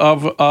understanding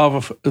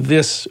of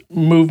this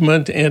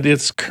movement and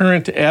its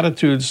current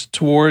attitudes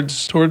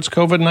towards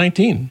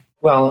COVID-19?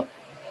 Well,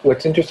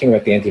 what's interesting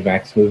about the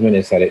anti-vax movement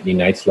is that it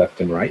unites left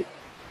and right.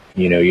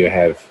 You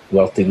have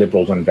wealthy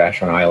liberals on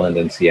Vashon Island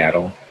in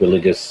Seattle,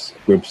 religious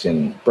groups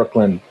in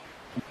Brooklyn.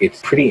 It's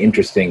a pretty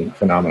interesting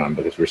phenomenon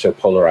because we're so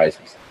polarized.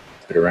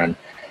 But around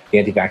the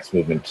anti-vax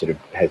movement sort of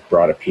has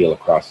broad appeal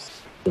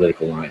across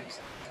political lines.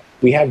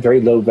 We had very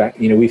low,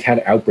 we've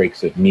had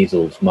outbreaks of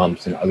measles,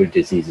 mumps, and other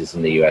diseases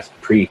in the U.S.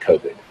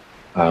 pre-COVID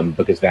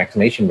because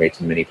vaccination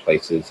rates in many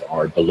places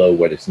are below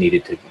what is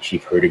needed to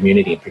achieve herd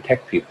immunity and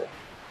protect people.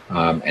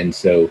 And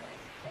so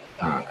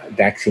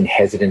vaccine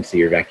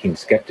hesitancy or vaccine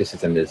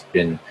skepticism has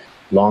been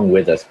long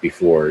with us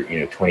before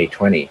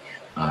 2020.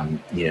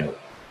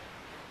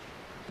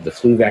 The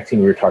flu vaccine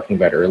we were talking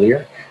about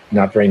earlier,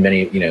 not very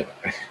many, I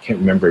can't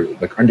remember,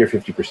 like under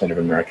 50% of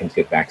Americans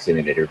get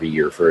vaccinated every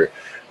year for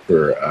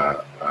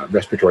a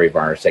respiratory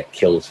virus that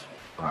kills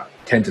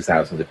tens of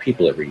thousands of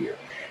people every year.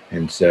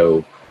 And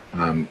so,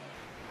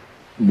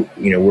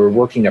 we're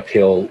working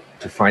uphill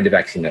to find a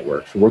vaccine that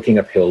works. We're working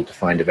uphill to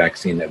find a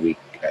vaccine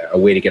a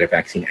way to get a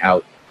vaccine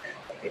out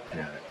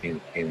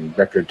in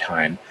record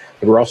time.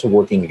 But we're also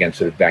working against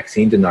sort of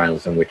vaccine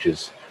denialism, which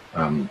is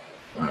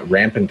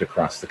rampant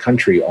across the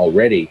country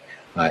already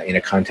in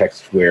a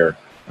context where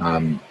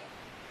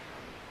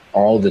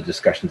all the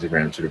discussions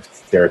around sort of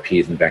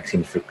therapies and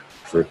vaccines for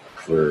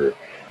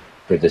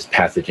this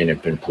pathogen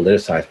have been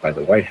politicized by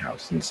the White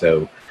House. And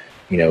so,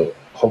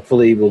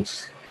 hopefully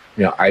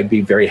I'd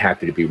be very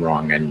happy to be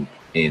wrong. And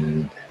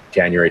in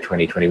January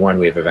 2021,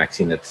 we have a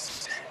vaccine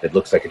that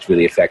looks like it's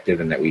really effective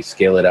and that we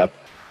scale it up.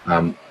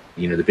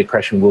 The big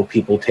question, will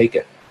people take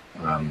it?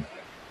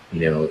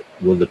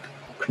 Will the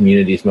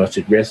communities most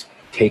at risk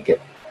take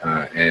it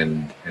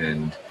and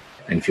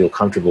feel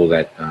comfortable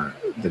that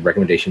the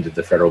recommendations of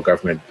the federal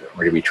government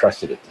are to be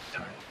trusted at this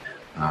time?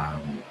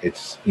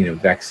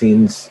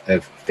 Vaccines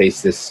have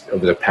faced this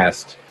over the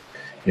past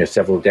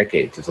several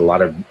decades. There's a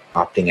lot of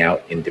opting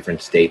out in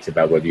different states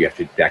about whether you have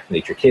to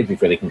vaccinate your kids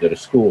before they can go to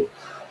school.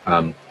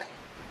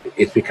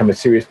 It's become a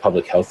serious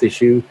public health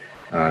issue,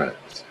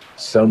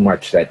 so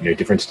much that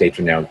different states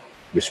are now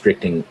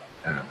restricting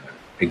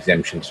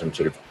exemptions from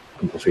sort of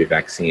compulsory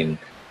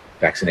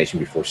vaccination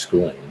before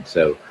schooling. And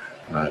so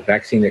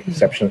vaccine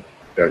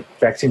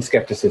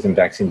skepticism,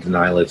 vaccine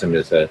denialism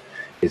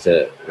is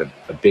a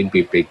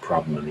big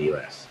problem in the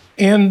U.S.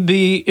 And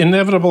the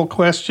inevitable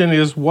question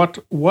is what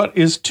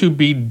is to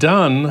be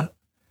done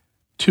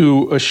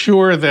to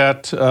assure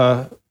that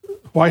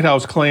White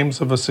House claims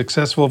of a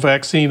successful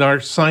vaccine are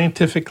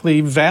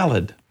scientifically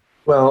valid?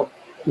 Well,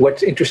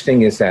 what's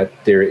interesting is that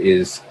there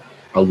is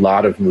a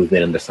lot of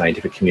movement in the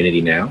scientific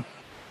community now.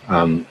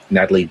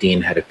 Natalie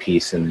Dean had a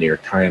piece in the New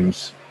York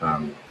Times,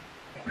 I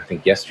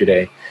think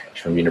yesterday.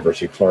 She's from the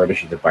University of Florida.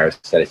 She's a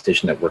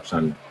biostatistician that works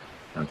on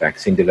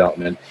vaccine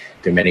development.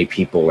 There are many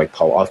people like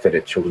Paul Offit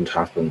at Children's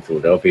Hospital in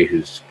Philadelphia,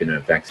 who's been a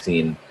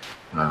vaccine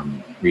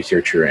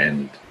researcher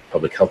and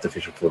public health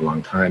official for a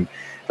long time.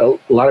 A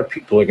lot of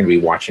people are going to be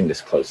watching this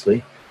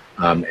closely.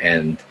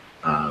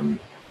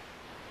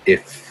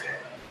 If,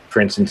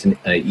 for instance, an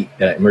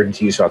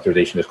emergency use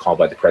authorization is called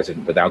by the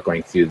president without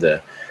going through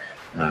the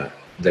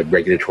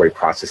regulatory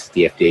process at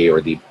the FDA or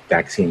the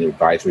vaccine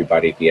advisory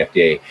body at the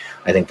FDA,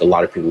 I think a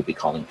lot of people will be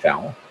calling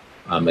foul.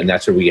 And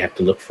that's what we have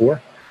to look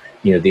for.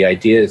 The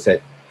idea is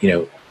that,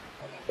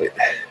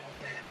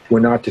 we're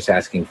not just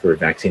asking for a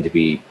vaccine to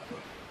be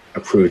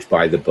approved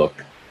by the book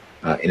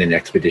in an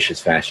expeditious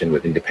fashion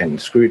with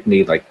independent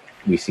scrutiny like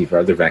we see for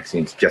other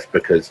vaccines just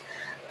because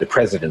the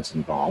president's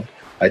involved.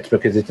 It's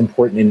because it's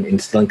important in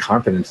instilling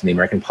confidence in the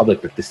American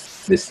public that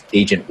this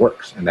agent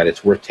works and that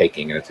it's worth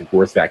taking and it's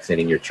worth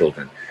vaccinating your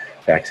children,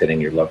 vaccinating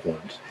your loved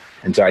ones.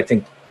 And so I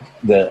think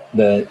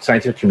the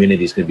scientific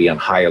community is going to be on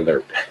high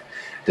alert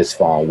this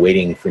fall,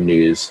 waiting for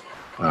news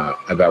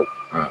about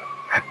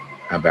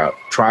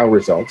trial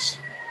results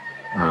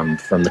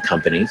from the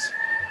companies.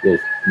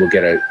 We'll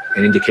get an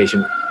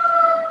indication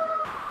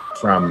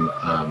from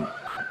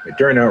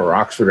Moderna or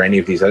Oxford or any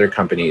of these other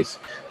companies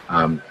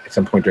at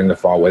some point during the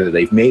fall whether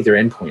they've made their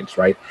endpoints,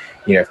 right?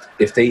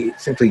 If they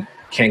simply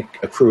can't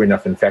accrue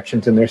enough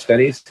infections in their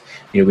studies,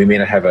 we may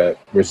not have a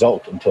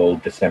result until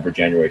December,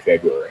 January,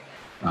 February.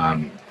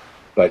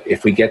 But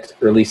if we get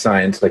early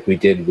signs like we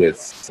did with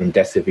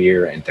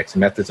remdesivir and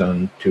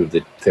dexamethasone, two of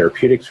the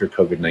therapeutics for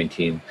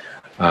COVID-19,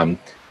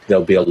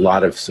 there'll be a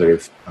lot of sort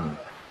of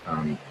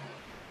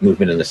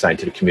movement in the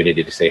scientific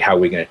community to say, how are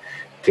we going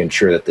to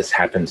ensure that this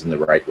happens in the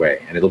right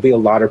way? And it'll be a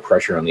lot of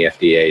pressure on the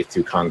FDA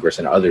through Congress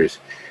and others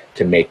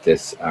to make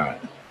this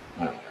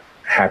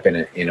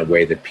happen in a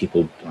way that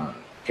people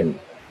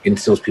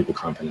instills people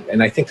confidence.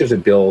 And I think there's a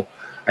bill,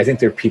 I think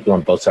there are people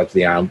on both sides of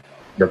the aisle,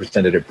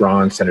 Representative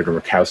Braun, Senator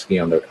Murkowski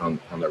on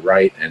the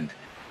right, and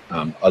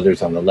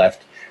others on the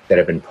left that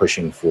have been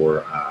pushing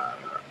for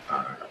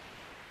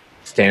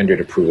standard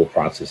approval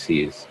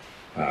processes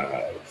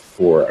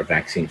for a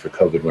vaccine for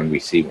COVID when we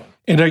see one.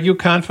 And are you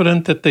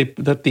confident that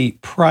the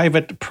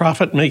private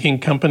profit-making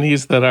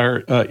companies that are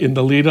in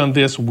the lead on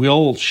this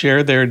will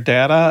share their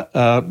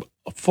data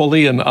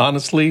fully and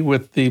honestly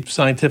with the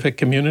scientific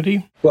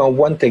community? Well,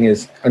 one thing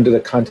is, under the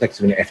context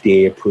of an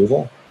FDA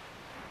approval,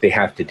 they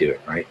have to do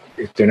it, right?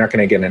 If they're not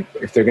going to get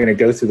if they're going to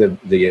go through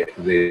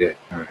the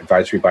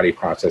advisory body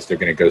process, they're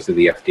going to go through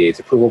the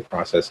FDA's approval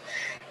process.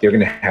 They're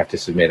going to have to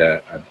submit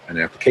an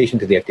application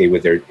to the FDA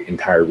with their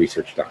entire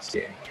research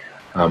dossier.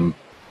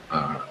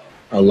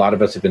 A lot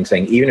of us have been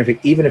saying, even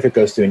if it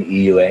goes through an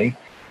EUA,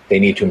 they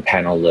need to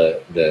impanel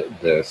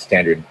the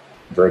standard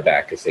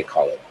VRBAC, as they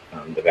call it,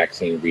 the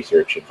Vaccine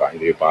Research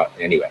Advisory Body.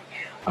 Anyway,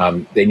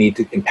 they need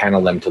to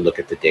impanel them to look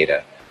at the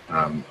data.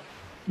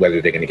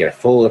 Whether they're going to get a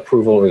full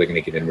approval or they're going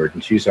to get an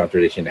emergency use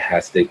authorization,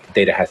 the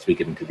data has to be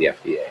given to the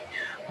FDA.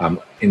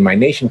 In my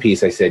Nation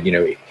piece, I said,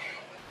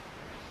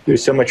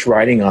 there's so much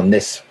riding on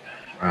this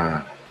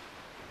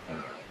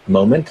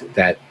moment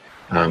that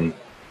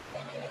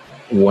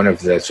one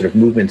of the sort of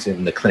movements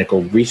in the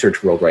clinical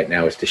research world right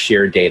now is to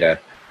share data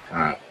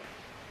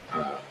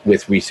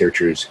with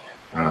researchers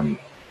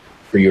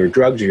for your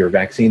drugs or your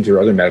vaccines or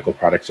other medical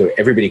products so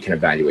everybody can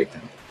evaluate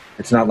them.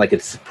 It's not like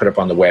it's put up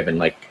on the web and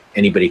like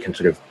anybody can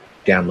sort of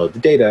download the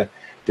data.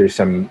 There's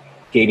some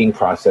gating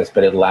process,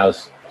 but it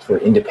allows for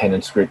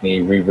independent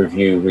scrutiny,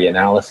 re-review,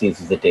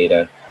 reanalyses of the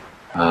data,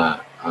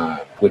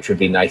 which would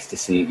be nice to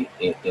see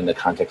in the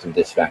context of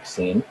this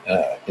vaccine,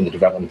 in the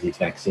development of these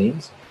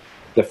vaccines.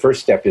 The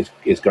first step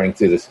is going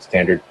through this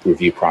standard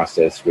review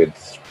process with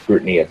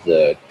scrutiny of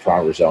the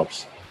trial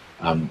results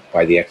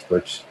by the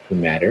experts who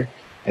matter.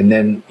 And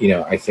then,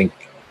 I think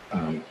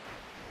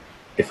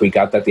if we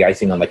got that, the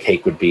icing on the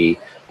cake would be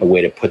a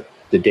way to put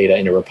the data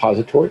in a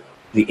repository,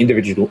 the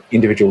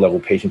individual level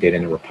patient data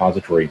in a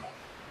repository,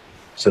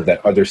 so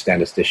that other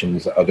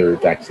statisticians, other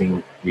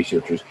vaccine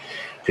researchers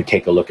could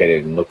take a look at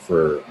it and look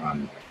for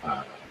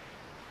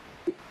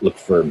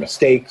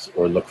mistakes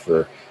or look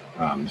for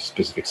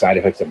specific side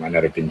effects that might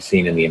not have been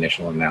seen in the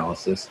initial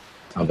analysis.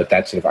 But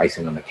that's sort of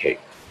icing on the cake.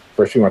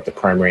 First, we want the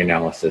primary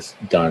analysis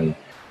done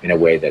in a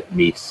way that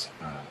meets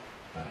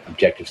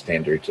objective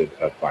standards of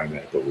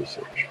biomedical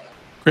research.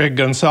 Greg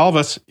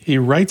Gonsalves, he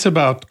writes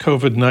about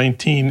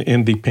COVID-19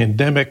 and the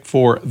pandemic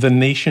for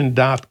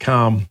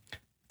thenation.com.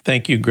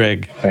 Thank you,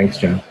 Greg. Thanks,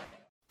 John.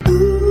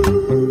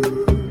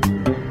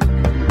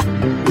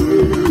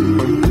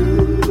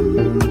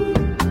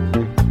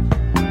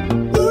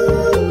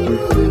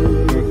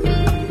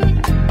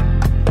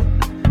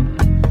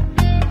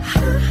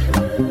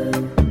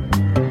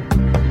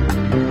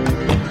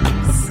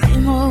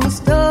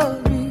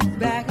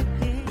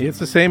 It's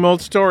the same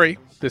old story.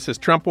 This is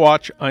Trump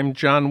Watch. I'm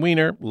John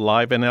Wiener,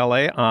 live in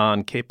LA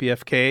on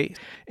KPFK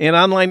and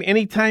online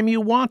anytime you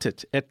want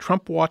it at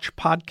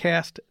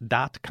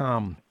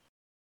TrumpWatchPodcast.com.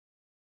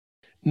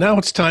 Now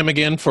it's time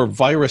again for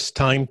Virus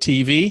Time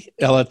TV,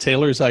 Ella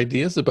Taylor's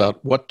ideas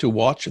about what to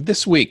watch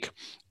this week.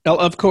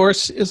 Ella, of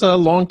course, is a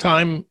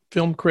longtime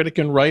film critic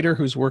and writer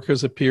whose work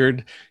has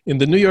appeared in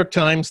the New York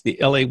Times, the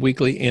LA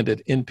Weekly, and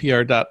at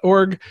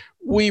NPR.org.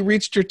 We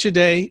reached her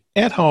today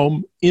at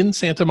home in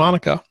Santa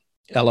Monica.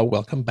 Ella,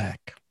 welcome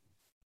back.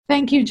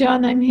 Thank you,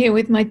 John. I'm here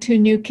with my 2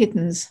 new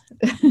kittens.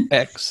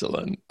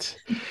 Excellent.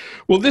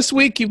 Well, this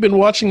week you've been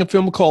watching a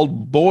film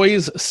called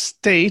Boys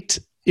State.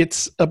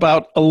 It's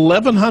about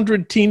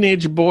 1,100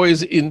 teenage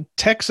boys in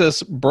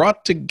Texas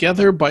brought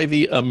together by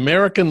the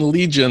American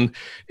Legion.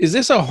 Is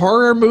this a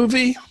horror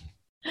movie?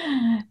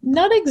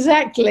 Not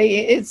exactly.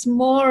 It's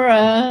more,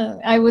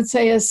 I would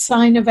say, a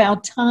sign of our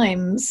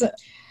times.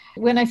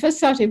 When I first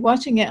started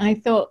watching it, I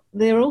thought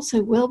they're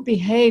also well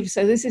behaved,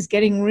 so this is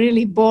getting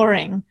really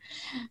boring.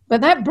 But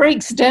that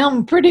breaks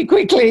down pretty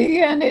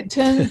quickly, and it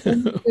turns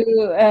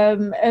into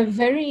a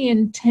very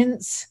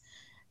intense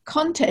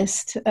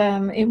contest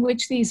in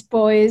which these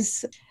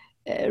boys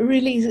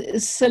really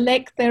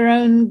select their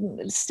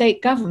own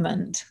state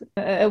government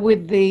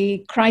with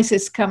the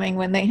crisis coming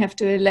when they have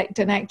to elect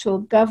an actual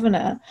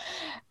governor.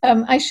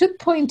 I should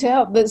point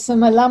out that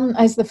some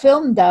as the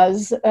film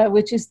does,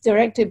 which is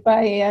directed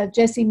by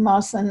Jesse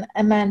Moss and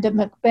Amanda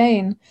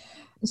McBain,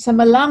 some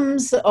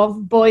alums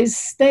of Boys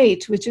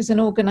State, which is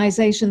an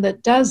organization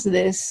that does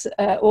this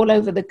all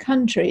over the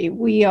country.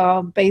 We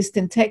are based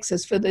in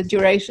Texas for the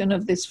duration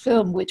of this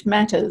film, which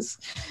matters.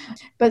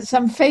 But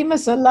some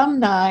famous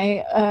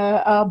alumni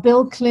are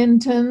Bill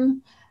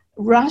Clinton,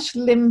 Rush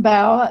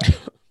Limbaugh,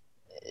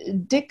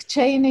 Dick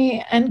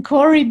Cheney, and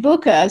Cory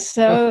Booker.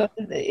 So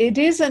it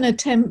is an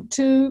attempt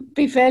to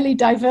be fairly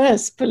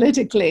diverse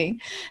politically.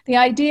 The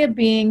idea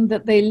being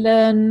that they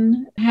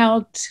learn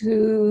how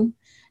to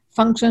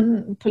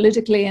function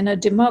politically in a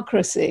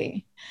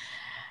democracy.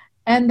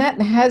 And that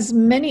has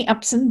many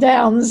ups and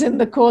downs in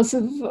the course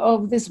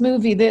of this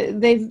movie.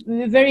 They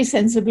very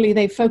sensibly,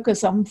 they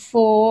focus on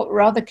 4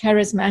 rather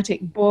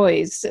charismatic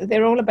boys.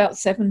 They're all about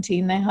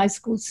 17, they're high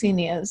school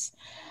seniors.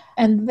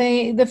 And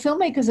the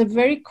filmmakers are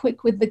very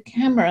quick with the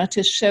camera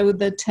to show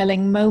the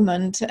telling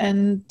moment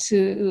and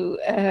to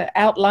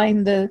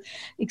outline the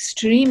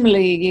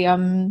extremely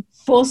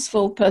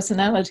forceful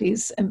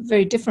personalities and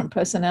very different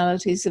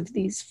personalities of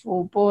these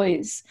 4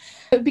 boys.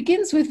 It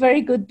begins with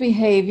very good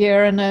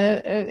behavior and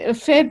a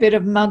fair bit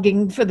of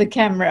mugging for the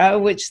camera,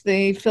 which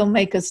the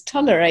filmmakers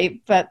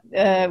tolerate, but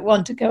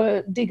want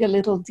to dig a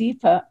little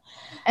deeper,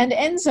 and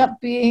ends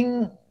up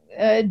being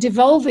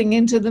devolving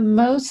into the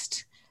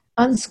most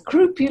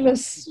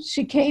unscrupulous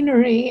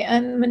chicanery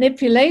and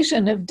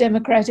manipulation of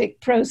democratic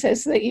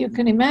process that you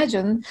can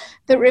imagine,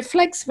 that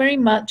reflects very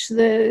much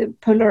the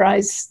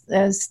polarized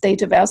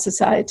state of our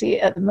society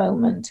at the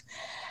moment.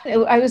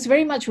 I was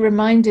very much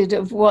reminded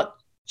of what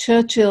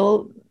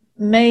Churchill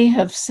may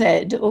have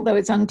said, although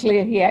it's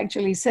unclear he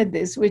actually said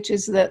this, which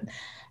is that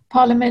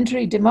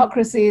parliamentary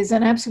democracy is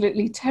an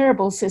absolutely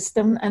terrible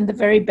system and the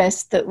very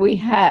best that we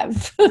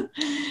have.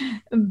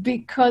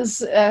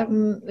 Because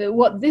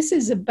what this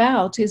is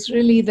about is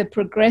really the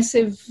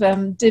progressive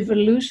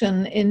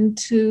devolution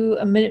into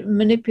a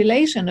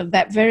manipulation of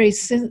that very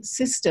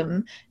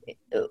system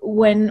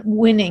when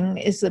winning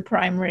is the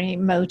primary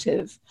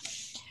motive.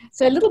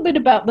 So a little bit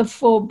about the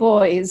four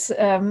boys.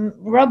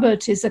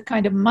 Robert is a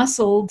kind of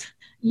muscled,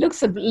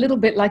 looks a little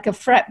bit like a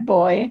frat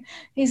boy.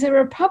 He's a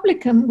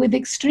Republican with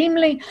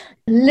extremely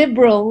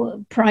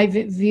liberal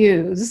private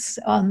views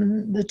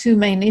on the two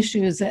main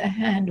issues at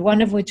hand, one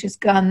of which is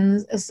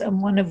guns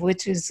and one of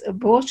which is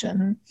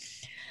abortion.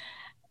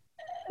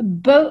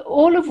 But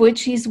all of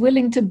which he's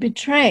willing to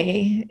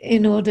betray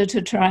in order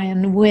to try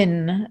and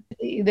win.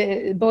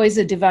 The boys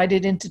are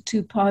divided into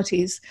two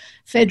parties,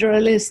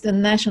 federalist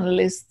and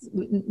nationalist.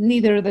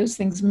 Neither of those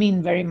things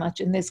mean very much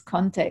in this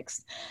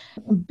context.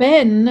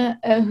 Ben,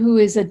 who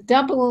is a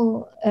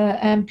double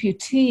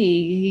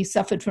amputee, he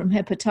suffered from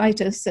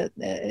hepatitis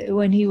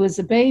when he was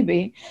a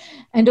baby,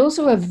 and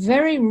also a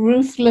very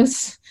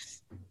ruthless,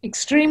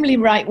 extremely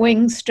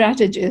right-wing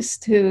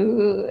strategist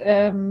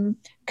who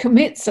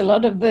commits a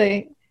lot of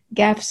the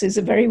gaffes is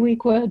a very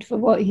weak word for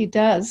what he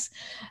does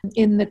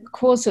in the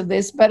course of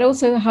this, but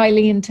also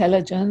highly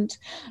intelligent.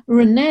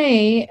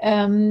 Renee,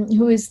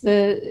 who is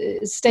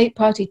the state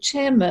party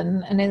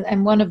chairman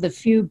and one of the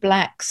few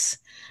blacks,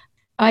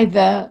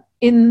 either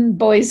in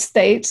Boys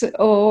State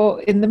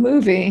or in the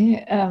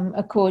movie,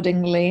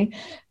 accordingly,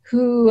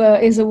 who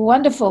is a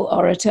wonderful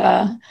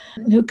orator,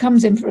 who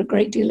comes in for a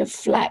great deal of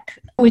flack,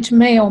 which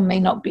may or may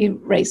not be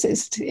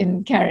racist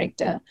in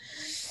character.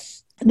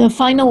 The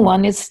final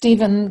one is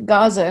Stephen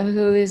Garza,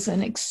 who is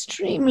an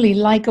extremely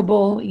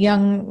likable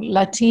young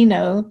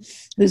Latino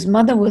whose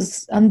mother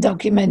was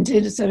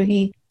undocumented, so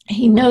he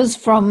knows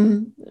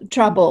from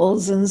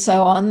troubles and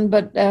so on,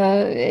 but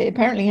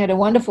apparently had a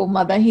wonderful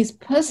mother. He's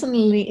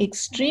personally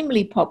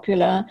extremely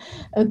popular,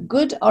 a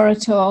good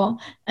orator,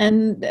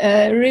 and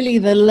really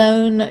the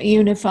lone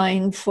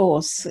unifying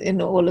force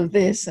in all of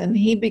this. And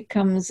he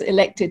becomes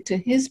elected to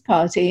his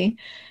party,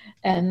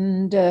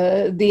 and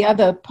the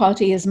other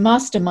party is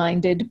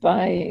masterminded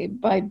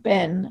by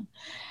Ben.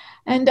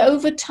 And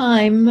over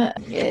time,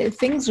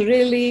 things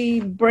really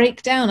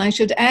break down. I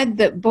should add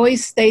that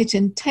Boys State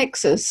in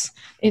Texas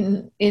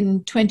in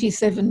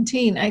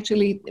 2017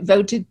 actually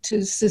voted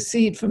to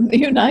secede from the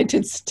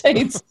United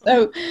States.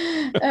 So,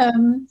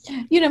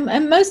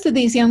 and most of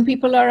these young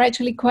people are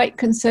actually quite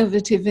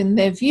conservative in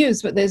their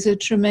views, but there's a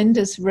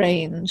tremendous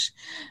range.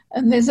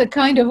 And there's a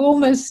kind of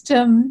almost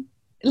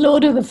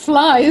Lord of the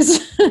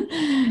Flies.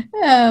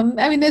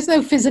 There's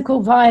no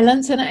physical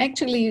violence. And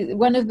actually,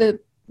 one of the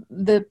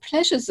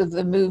pleasures of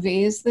the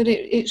movie is that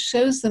it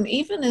shows them,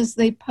 even as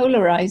they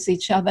polarize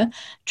each other,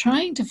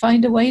 trying to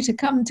find a way to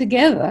come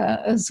together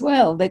as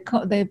well.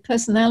 Their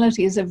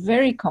personalities are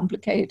very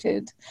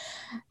complicated.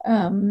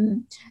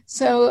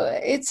 So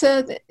it's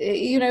a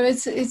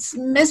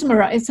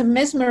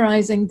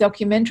mesmerizing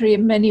documentary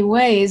in many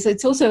ways.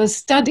 It's also a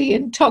study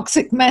in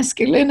toxic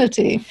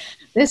masculinity.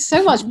 There's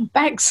so much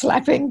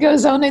backslapping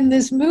goes on in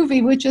this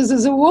movie, which is,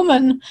 as a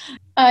woman,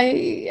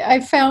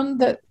 I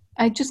found that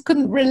I just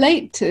couldn't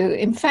relate to.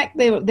 In fact,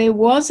 there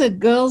was a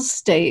girls'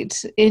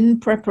 state in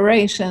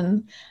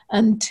preparation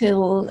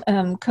until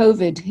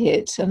COVID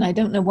hit, and I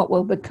don't know what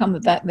will become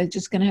of that. They're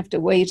just going to have to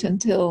wait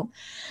until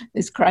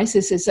this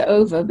crisis is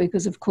over,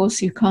 because, of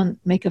course, you can't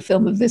make a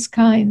film of this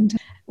kind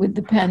with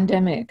the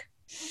pandemic.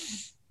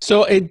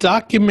 So a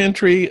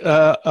documentary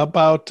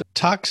about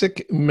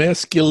toxic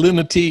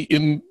masculinity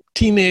in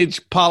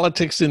teenage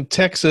politics in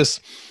Texas.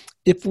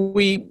 If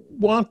we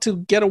want to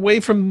get away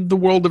from the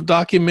world of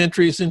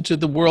documentaries into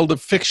the world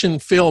of fiction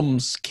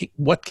films,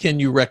 what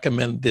can you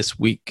recommend this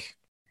week?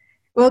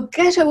 Well,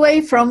 get away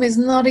from is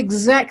not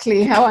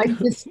exactly how I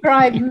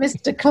describe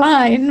Mr.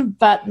 Klein,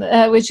 but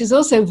which is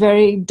also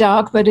very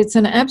dark, but it's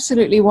an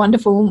absolutely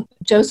wonderful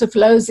Joseph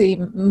Losey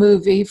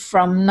movie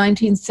from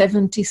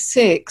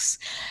 1976.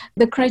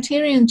 The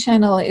Criterion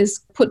Channel is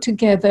put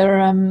together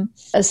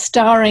a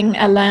starring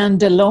Alain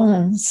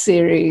Delon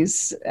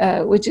series,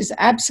 which is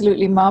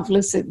absolutely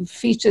marvelous. It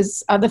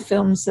features other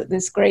films that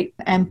this great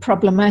and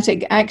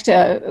problematic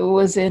actor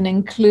was in,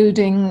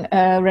 including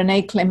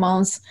René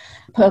Clément's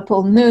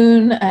Purple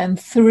Noon and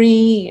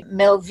 3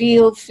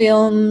 Melville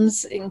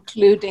films,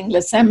 including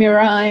Le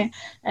Samurai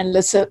and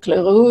Le Cercle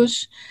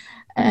Rouge,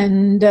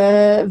 and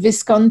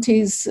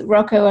Visconti's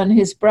Rocco and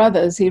His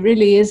Brothers. He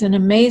really is an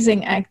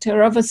amazing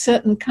actor of a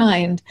certain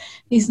kind.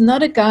 He's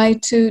not a guy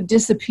to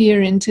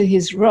disappear into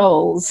his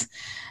roles.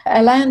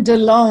 Alain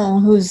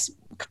Delon, whose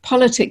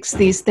politics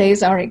these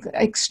days are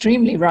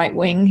extremely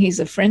right-wing.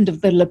 He's a friend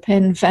of the Le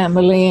Pen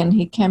family, and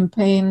he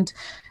campaigned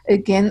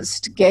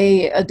against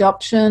gay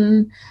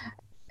adoption,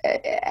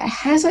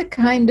 has a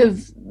kind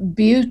of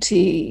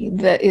beauty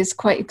that is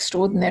quite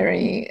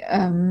extraordinary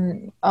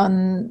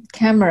on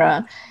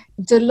camera.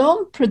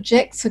 Delon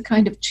projects a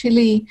kind of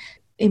chilly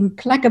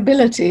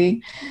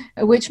implacability,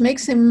 which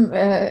makes him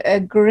a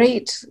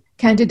great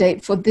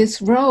candidate for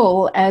this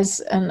role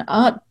as an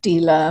art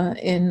dealer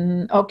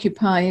in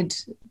occupied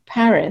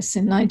Paris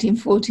in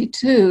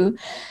 1942,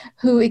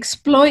 who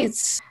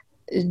exploits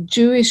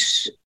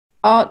Jewish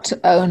art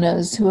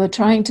owners who are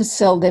trying to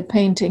sell their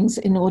paintings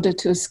in order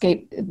to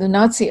escape the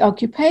Nazi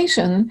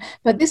occupation.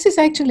 But this is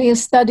actually a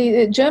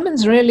study.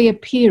 Germans rarely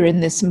appear in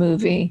this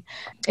movie,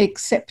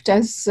 except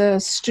as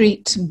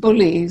street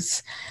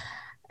bullies.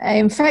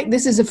 In fact,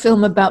 this is a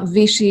film about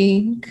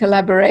Vichy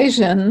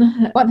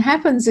collaboration. What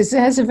happens is it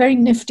has a very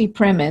nifty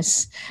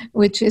premise,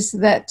 which is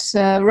that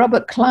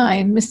Robert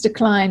Klein, Mr.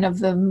 Klein of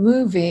the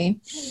movie,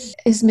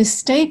 is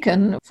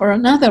mistaken for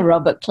another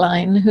Robert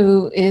Klein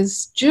who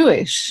is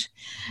Jewish.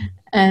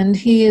 And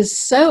he is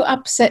so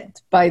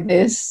upset by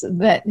this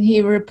that he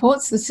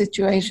reports the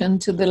situation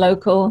to the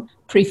local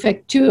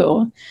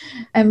prefecture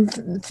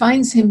and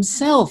finds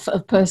himself a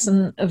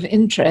person of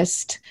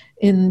interest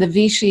in the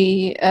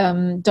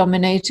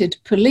Vichy-dominated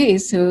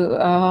police who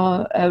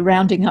are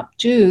rounding up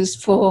Jews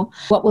for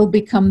what will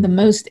become the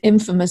most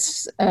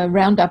infamous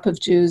roundup of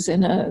Jews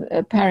in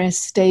a Paris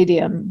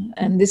stadium.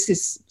 And this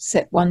is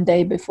set one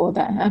day before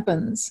that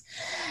happens.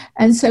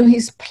 And so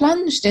he's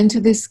plunged into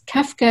this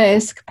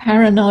Kafkaesque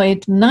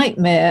paranoid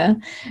nightmare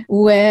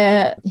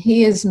where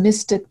he is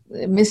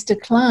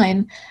Mr.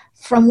 Klein,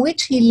 from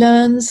which he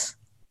learns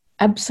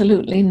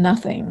absolutely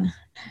nothing.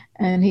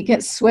 And he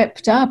gets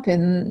swept up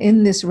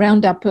in this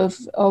roundup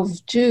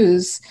of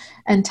Jews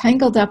and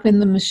tangled up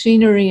in the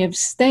machinery of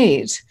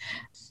state.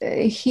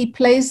 He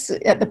plays,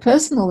 at the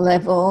personal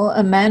level,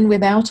 a man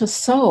without a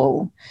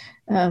soul.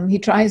 He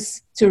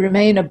tries to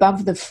remain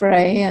above the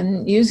fray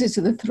and uses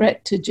the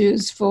threat to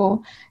Jews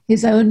for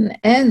his own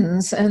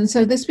ends. And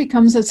so this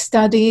becomes a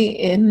study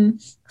in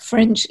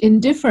French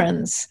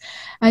indifference.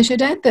 I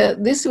should add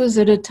that this was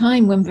at a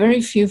time when very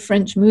few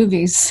French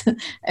movies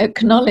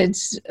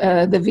acknowledged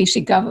the Vichy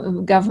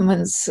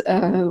government's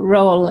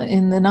role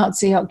in the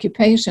Nazi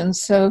occupation.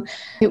 So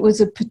it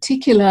was a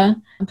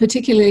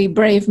particularly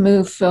brave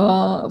move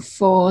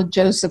for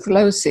Joseph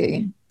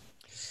Losey.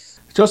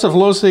 Joseph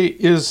Losey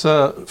is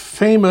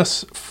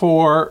famous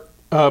for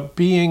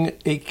being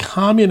a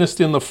communist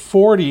in the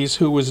 40s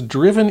who was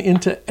driven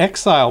into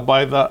exile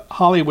by the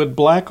Hollywood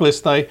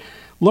blacklist. I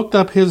looked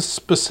up his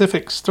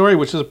specific story,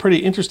 which is a pretty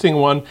interesting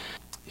one.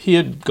 He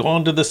had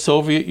gone to the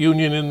Soviet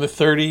Union in the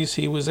 30s.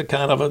 He was a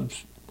kind of an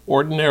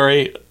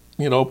ordinary,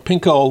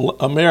 pinko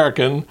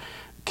American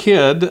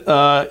kid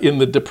in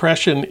the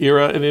Depression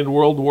era and in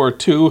World War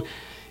II.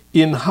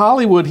 In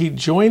Hollywood, he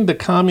joined the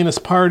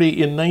Communist Party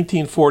in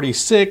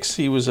 1946.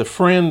 He was a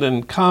friend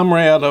and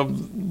comrade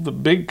of the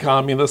big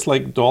communists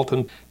like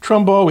Dalton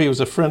Trumbo. He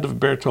was a friend of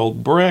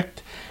Bertolt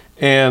Brecht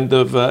and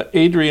of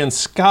Adrian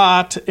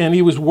Scott, and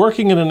he was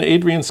working in an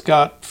Adrian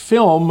Scott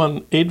film,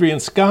 and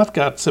Adrian Scott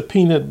got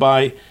subpoenaed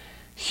by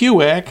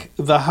HUAC,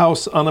 the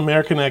House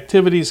Un-American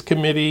Activities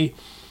Committee.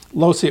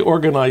 Losey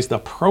organized a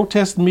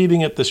protest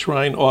meeting at the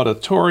Shrine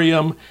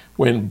Auditorium.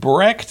 When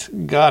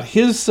Brecht got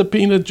his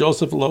subpoena,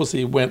 Joseph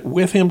Losey went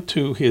with him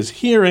to his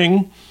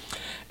hearing.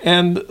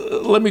 And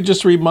let me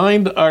just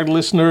remind our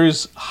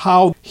listeners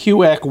how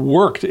HUAC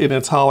worked in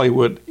its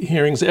Hollywood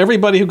hearings.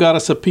 Everybody who got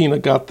a subpoena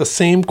got the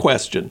same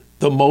question,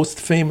 the most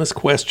famous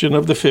question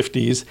of the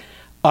 50s.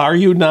 Are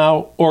you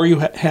now, or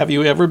have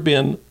you ever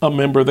been, a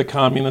member of the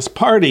Communist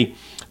Party?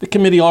 The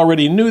committee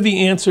already knew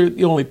the answer.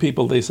 The only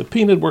people they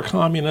subpoenaed were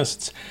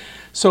communists.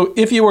 So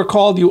if you were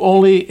called, you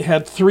only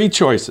had three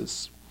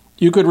choices.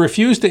 You could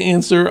refuse to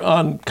answer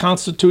on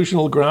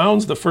constitutional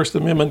grounds. The First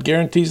Amendment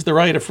guarantees the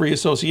right of free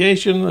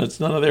association. It's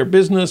none of their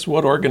business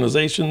what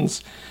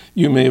organizations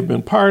you may have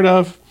been part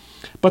of.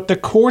 But the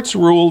courts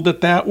ruled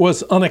that that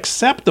was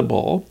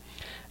unacceptable,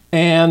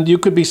 and you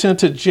could be sent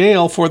to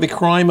jail for the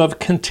crime of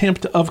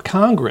contempt of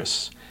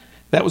Congress.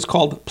 That was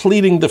called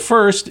pleading the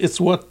first. It's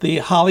what the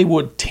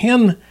Hollywood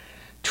 10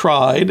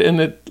 tried,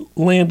 and it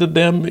landed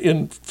them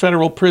in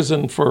federal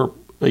prison for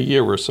a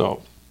year or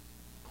so.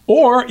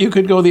 Or you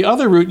could go the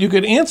other route. You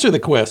could answer the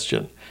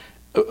question.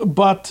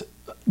 But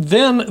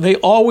then they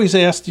always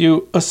asked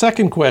you a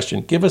second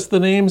question. Give us the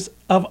names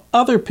of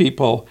other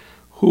people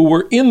who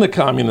were in the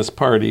Communist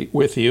Party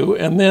with you,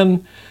 and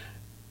then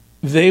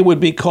they would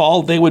be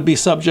called, they would be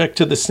subject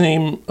to the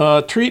same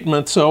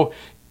treatment. So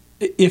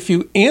if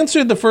you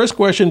answered the first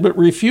question but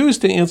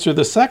refused to answer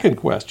the second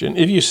question,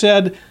 if you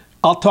said,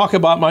 I'll talk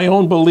about my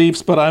own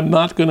beliefs, but I'm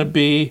not going to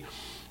be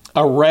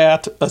a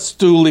rat, a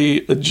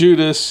stoolie, a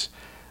Judas,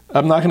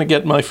 I'm not going to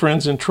get my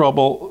friends in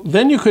trouble,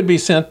 then you could be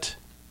sent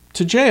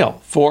to jail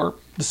for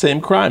the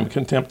same crime,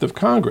 contempt of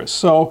Congress.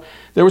 So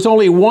there was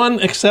only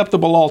one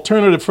acceptable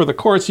alternative for the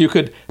courts. You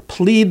could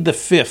plead the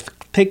fifth,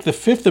 take the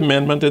Fifth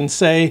Amendment and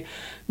say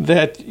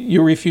that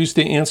you refuse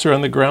to answer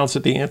on the grounds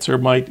that the answer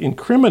might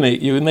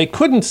incriminate you. And they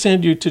couldn't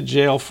send you to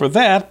jail for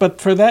that, but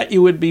for that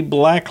you would be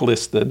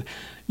blacklisted.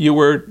 You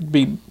would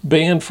be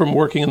banned from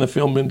working in the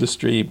film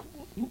industry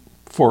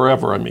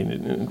forever. I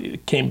mean,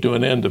 it came to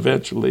an end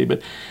eventually.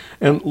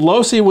 And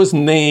Losey was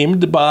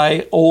named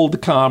by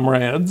old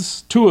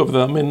comrades, two of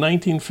them, in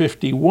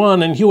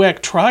 1951, and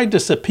HUAC tried to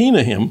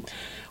subpoena him,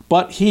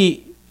 but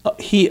he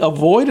he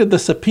avoided the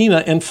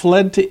subpoena and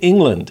fled to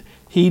England.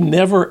 He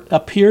never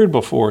appeared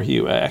before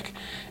HUAC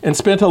and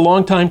spent a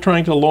long time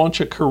trying to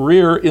launch a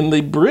career in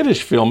the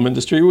British film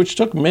industry, which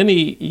took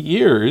many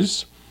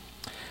years.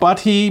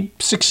 But he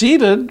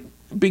succeeded,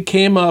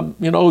 became a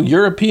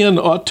European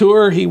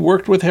auteur. He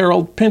worked with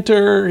Harold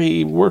Pinter.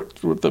 He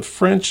worked with the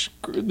French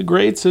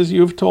greats, as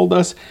you've told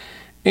us.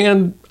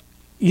 And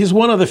he's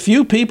one of the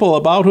few people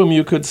about whom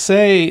you could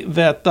say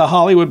that the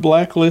Hollywood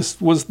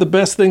blacklist was the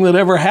best thing that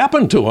ever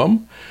happened to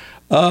him.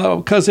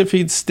 Because if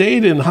he'd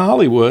stayed in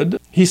Hollywood,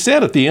 he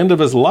said at the end of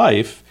his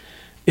life,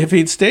 if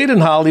he'd stayed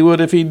in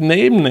Hollywood, if he'd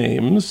named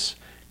names,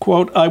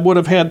 quote, I would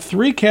have had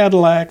 3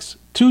 Cadillacs,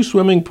 2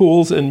 swimming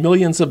pools, and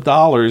millions of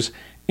dollars,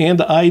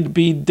 and I'd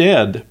be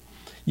dead.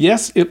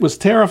 Yes, it was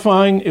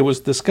terrifying, it was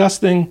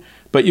disgusting,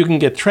 but you can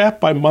get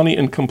trapped by money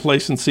and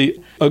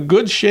complacency. A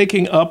good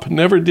shaking up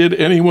never did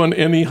anyone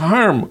any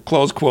harm,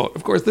 close quote.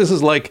 Of course, this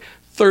is like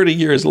 30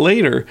 years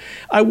later.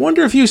 I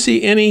wonder if you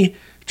see any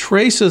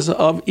traces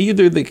of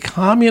either the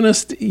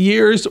communist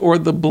years or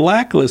the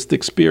blacklist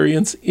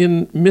experience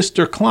in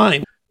Mr.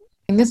 Klein.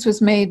 This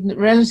was made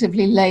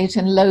relatively late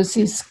in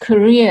Losey's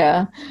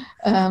career,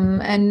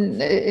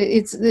 and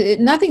it's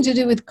nothing to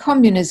do with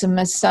communism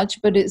as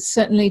such, but it's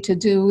certainly to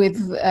do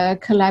with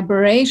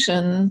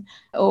collaboration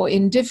or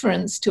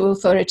indifference to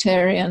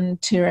authoritarian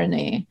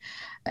tyranny,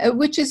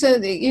 which is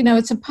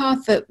it's a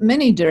path that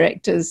many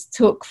directors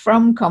took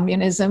from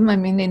communism. I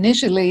mean,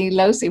 initially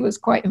Losey was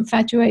quite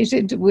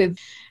infatuated with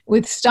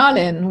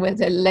Stalin,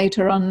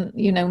 later on,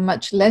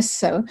 much less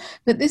so.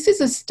 But this is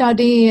a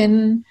study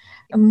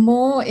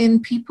more in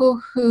people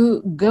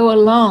who go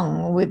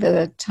along with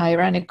a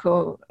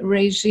tyrannical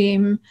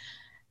regime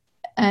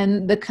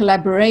and the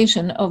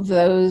collaboration of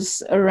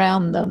those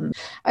around them.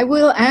 I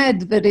will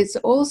add that it's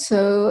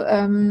also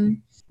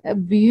a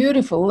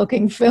beautiful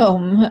looking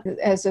film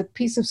as a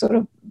piece of sort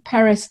of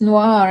Paris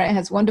noir. It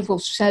has wonderful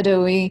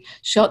shadowy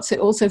shots.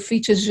 It also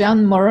features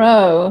Jeanne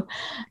Moreau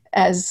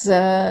as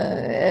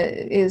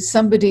is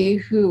somebody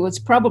who was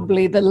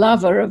probably the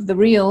lover of the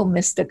real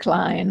Mr.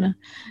 Klein.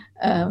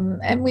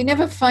 And we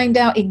never find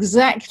out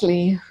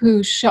exactly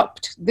who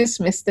shopped this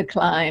Mr.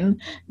 Klein,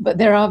 but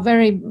there are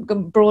very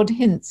broad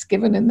hints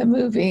given in the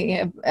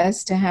movie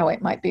as to how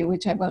it might be,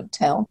 which I won't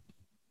tell.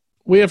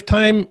 We have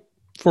time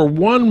for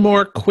one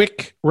more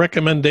quick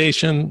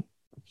recommendation.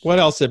 What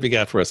else have you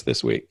got for us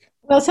this week?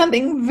 Well,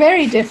 something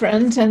very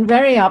different and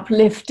very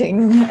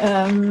uplifting,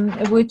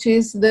 which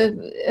is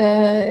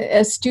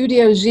a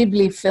Studio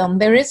Ghibli film.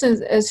 There is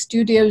a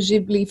Studio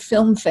Ghibli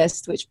Film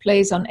Fest, which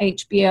plays on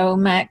HBO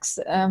Max.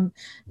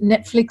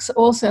 Netflix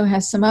also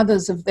has some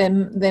others of their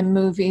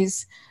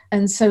movies,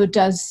 and so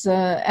does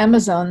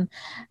Amazon.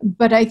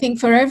 But I think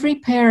for every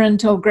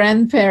parent or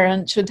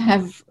grandparent should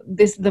have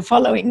the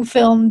following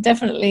film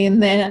definitely in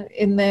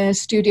their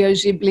Studio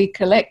Ghibli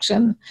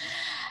collection.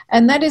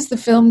 And that is the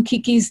film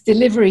Kiki's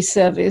Delivery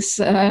Service.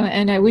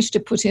 And I wish to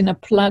put in a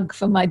plug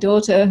for my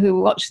daughter,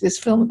 who watched this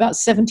film about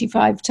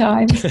 75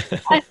 times,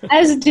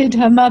 as did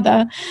her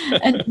mother.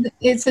 And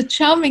it's a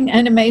charming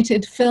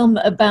animated film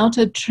about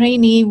a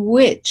trainee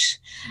witch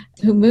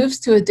who moves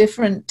to a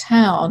different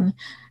town.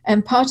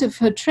 And part of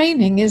her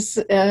training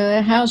is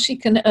how she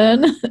can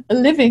earn a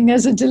living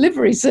as a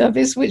delivery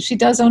service, which she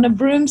does on a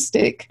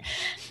broomstick.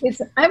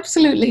 It's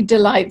absolutely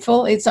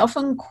delightful. It's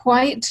often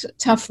quite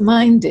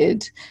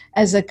tough-minded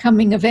as a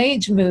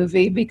coming-of-age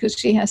movie because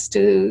she has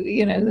to,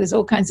 there's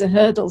all kinds of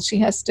hurdles she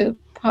has to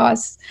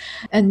pass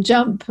and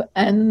jump,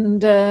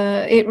 and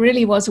it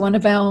really was one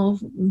of our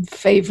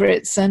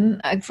favorites, and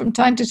from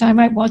time to time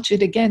I watch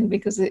it again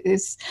because it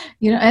is,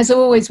 as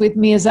always with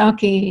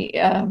Miyazaki,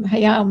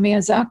 Hayao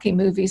Miyazaki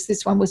movies,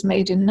 this one was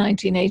made in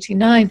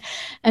 1989,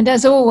 and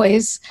as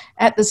always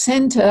at the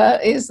center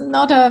is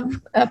not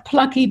a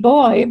plucky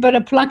boy but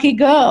a plucky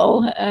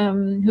girl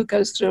who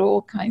goes through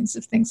all kinds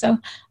of things. So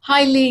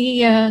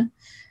highly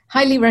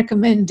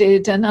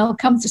recommended, and I'll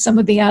come to some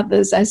of the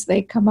others as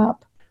they come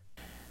up.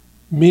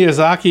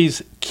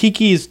 Miyazaki's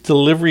Kiki's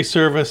Delivery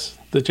Service,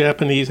 the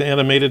Japanese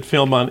animated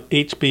film on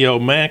HBO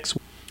Max.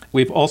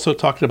 We've also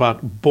talked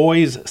about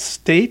Boys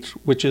State,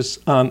 which is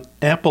on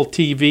Apple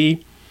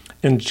TV,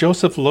 and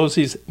Joseph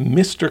Losey's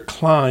Mr.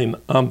 Klein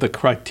on the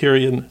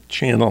Criterion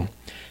Channel.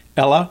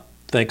 Ella,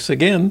 thanks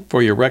again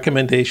for your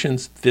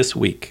recommendations this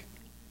week.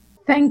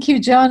 Thank you,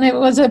 John. It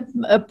was a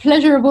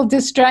pleasurable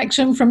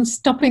distraction from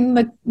stopping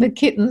the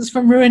kittens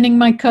from ruining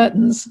my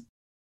curtains.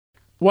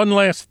 One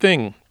last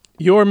thing.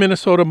 Your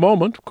Minnesota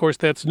Moment, of course,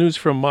 that's news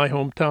from my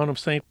hometown of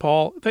St.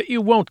 Paul that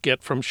you won't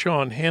get from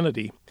Sean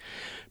Hannity.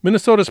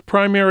 Minnesota's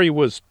primary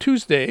was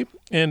Tuesday,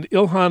 and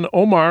Ilhan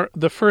Omar,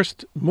 the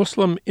first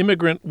Muslim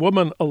immigrant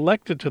woman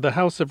elected to the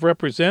House of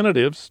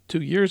Representatives 2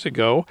 years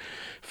ago,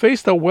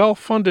 faced a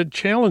well-funded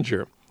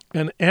challenger,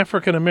 an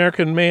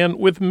African-American man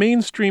with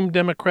mainstream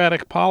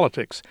Democratic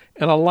politics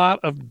and a lot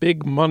of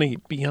big money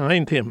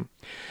behind him.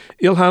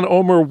 Ilhan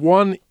Omar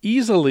won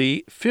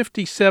easily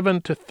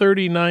 57 to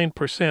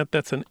 39%.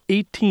 That's an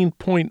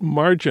 18-point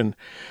margin.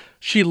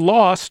 She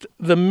lost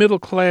the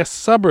middle-class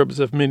suburbs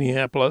of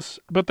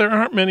Minneapolis, but there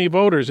aren't many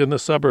voters in the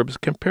suburbs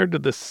compared to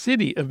the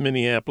city of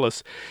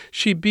Minneapolis.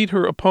 She beat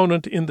her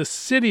opponent in the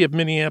city of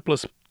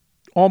Minneapolis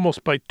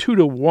almost by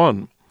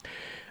 2-1.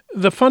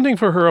 The funding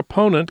for her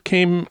opponent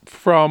came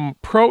from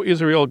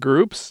pro-Israel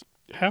groups,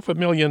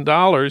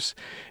 $500,000,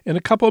 and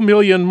a couple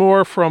million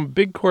more from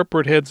big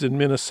corporate heads in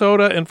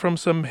Minnesota and from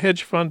some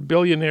hedge fund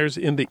billionaires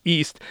in the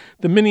East.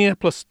 The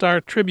Minneapolis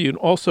Star-Tribune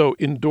also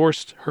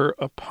endorsed her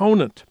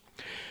opponent.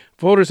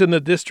 Voters in the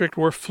district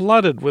were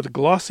flooded with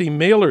glossy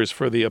mailers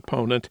for the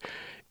opponent.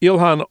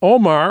 Ilhan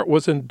Omar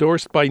was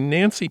endorsed by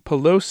Nancy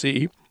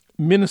Pelosi,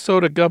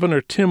 Minnesota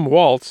Governor Tim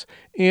Walz,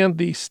 and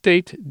the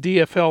state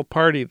DFL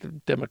party, the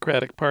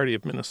Democratic Party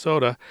of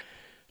Minnesota.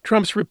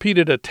 Trump's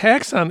repeated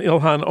attacks on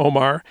Ilhan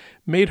Omar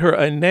made her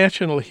a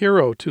national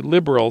hero to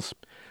liberals,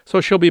 so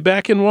she'll be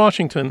back in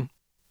Washington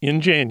in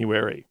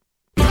January.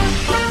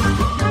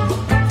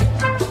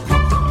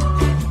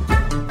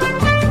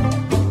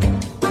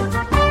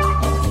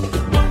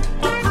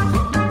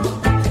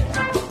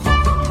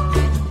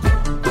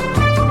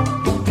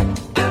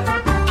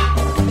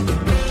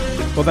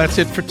 Well, that's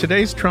it for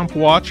today's Trump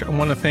Watch. I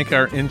want to thank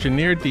our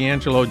engineer,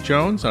 D'Angelo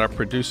Jones, our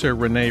producer,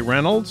 Renee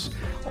Reynolds.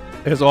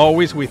 As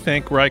always, we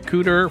thank Ry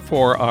Cooter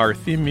for our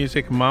theme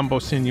music, Mambo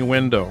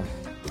Sinuendo.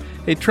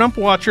 Hey, Trump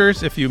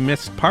Watchers, if you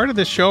missed part of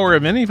this show or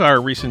of any of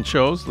our recent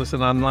shows,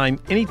 listen online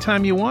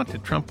anytime you want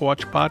at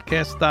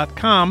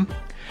TrumpWatchPodcast.com.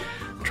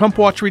 Trump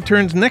Watch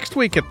returns next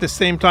week at the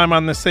same time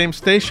on the same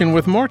station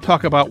with more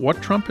talk about what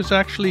Trump is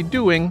actually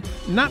doing,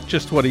 not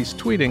just what he's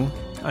tweeting.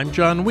 I'm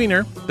John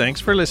Wiener.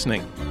 Thanks for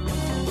listening.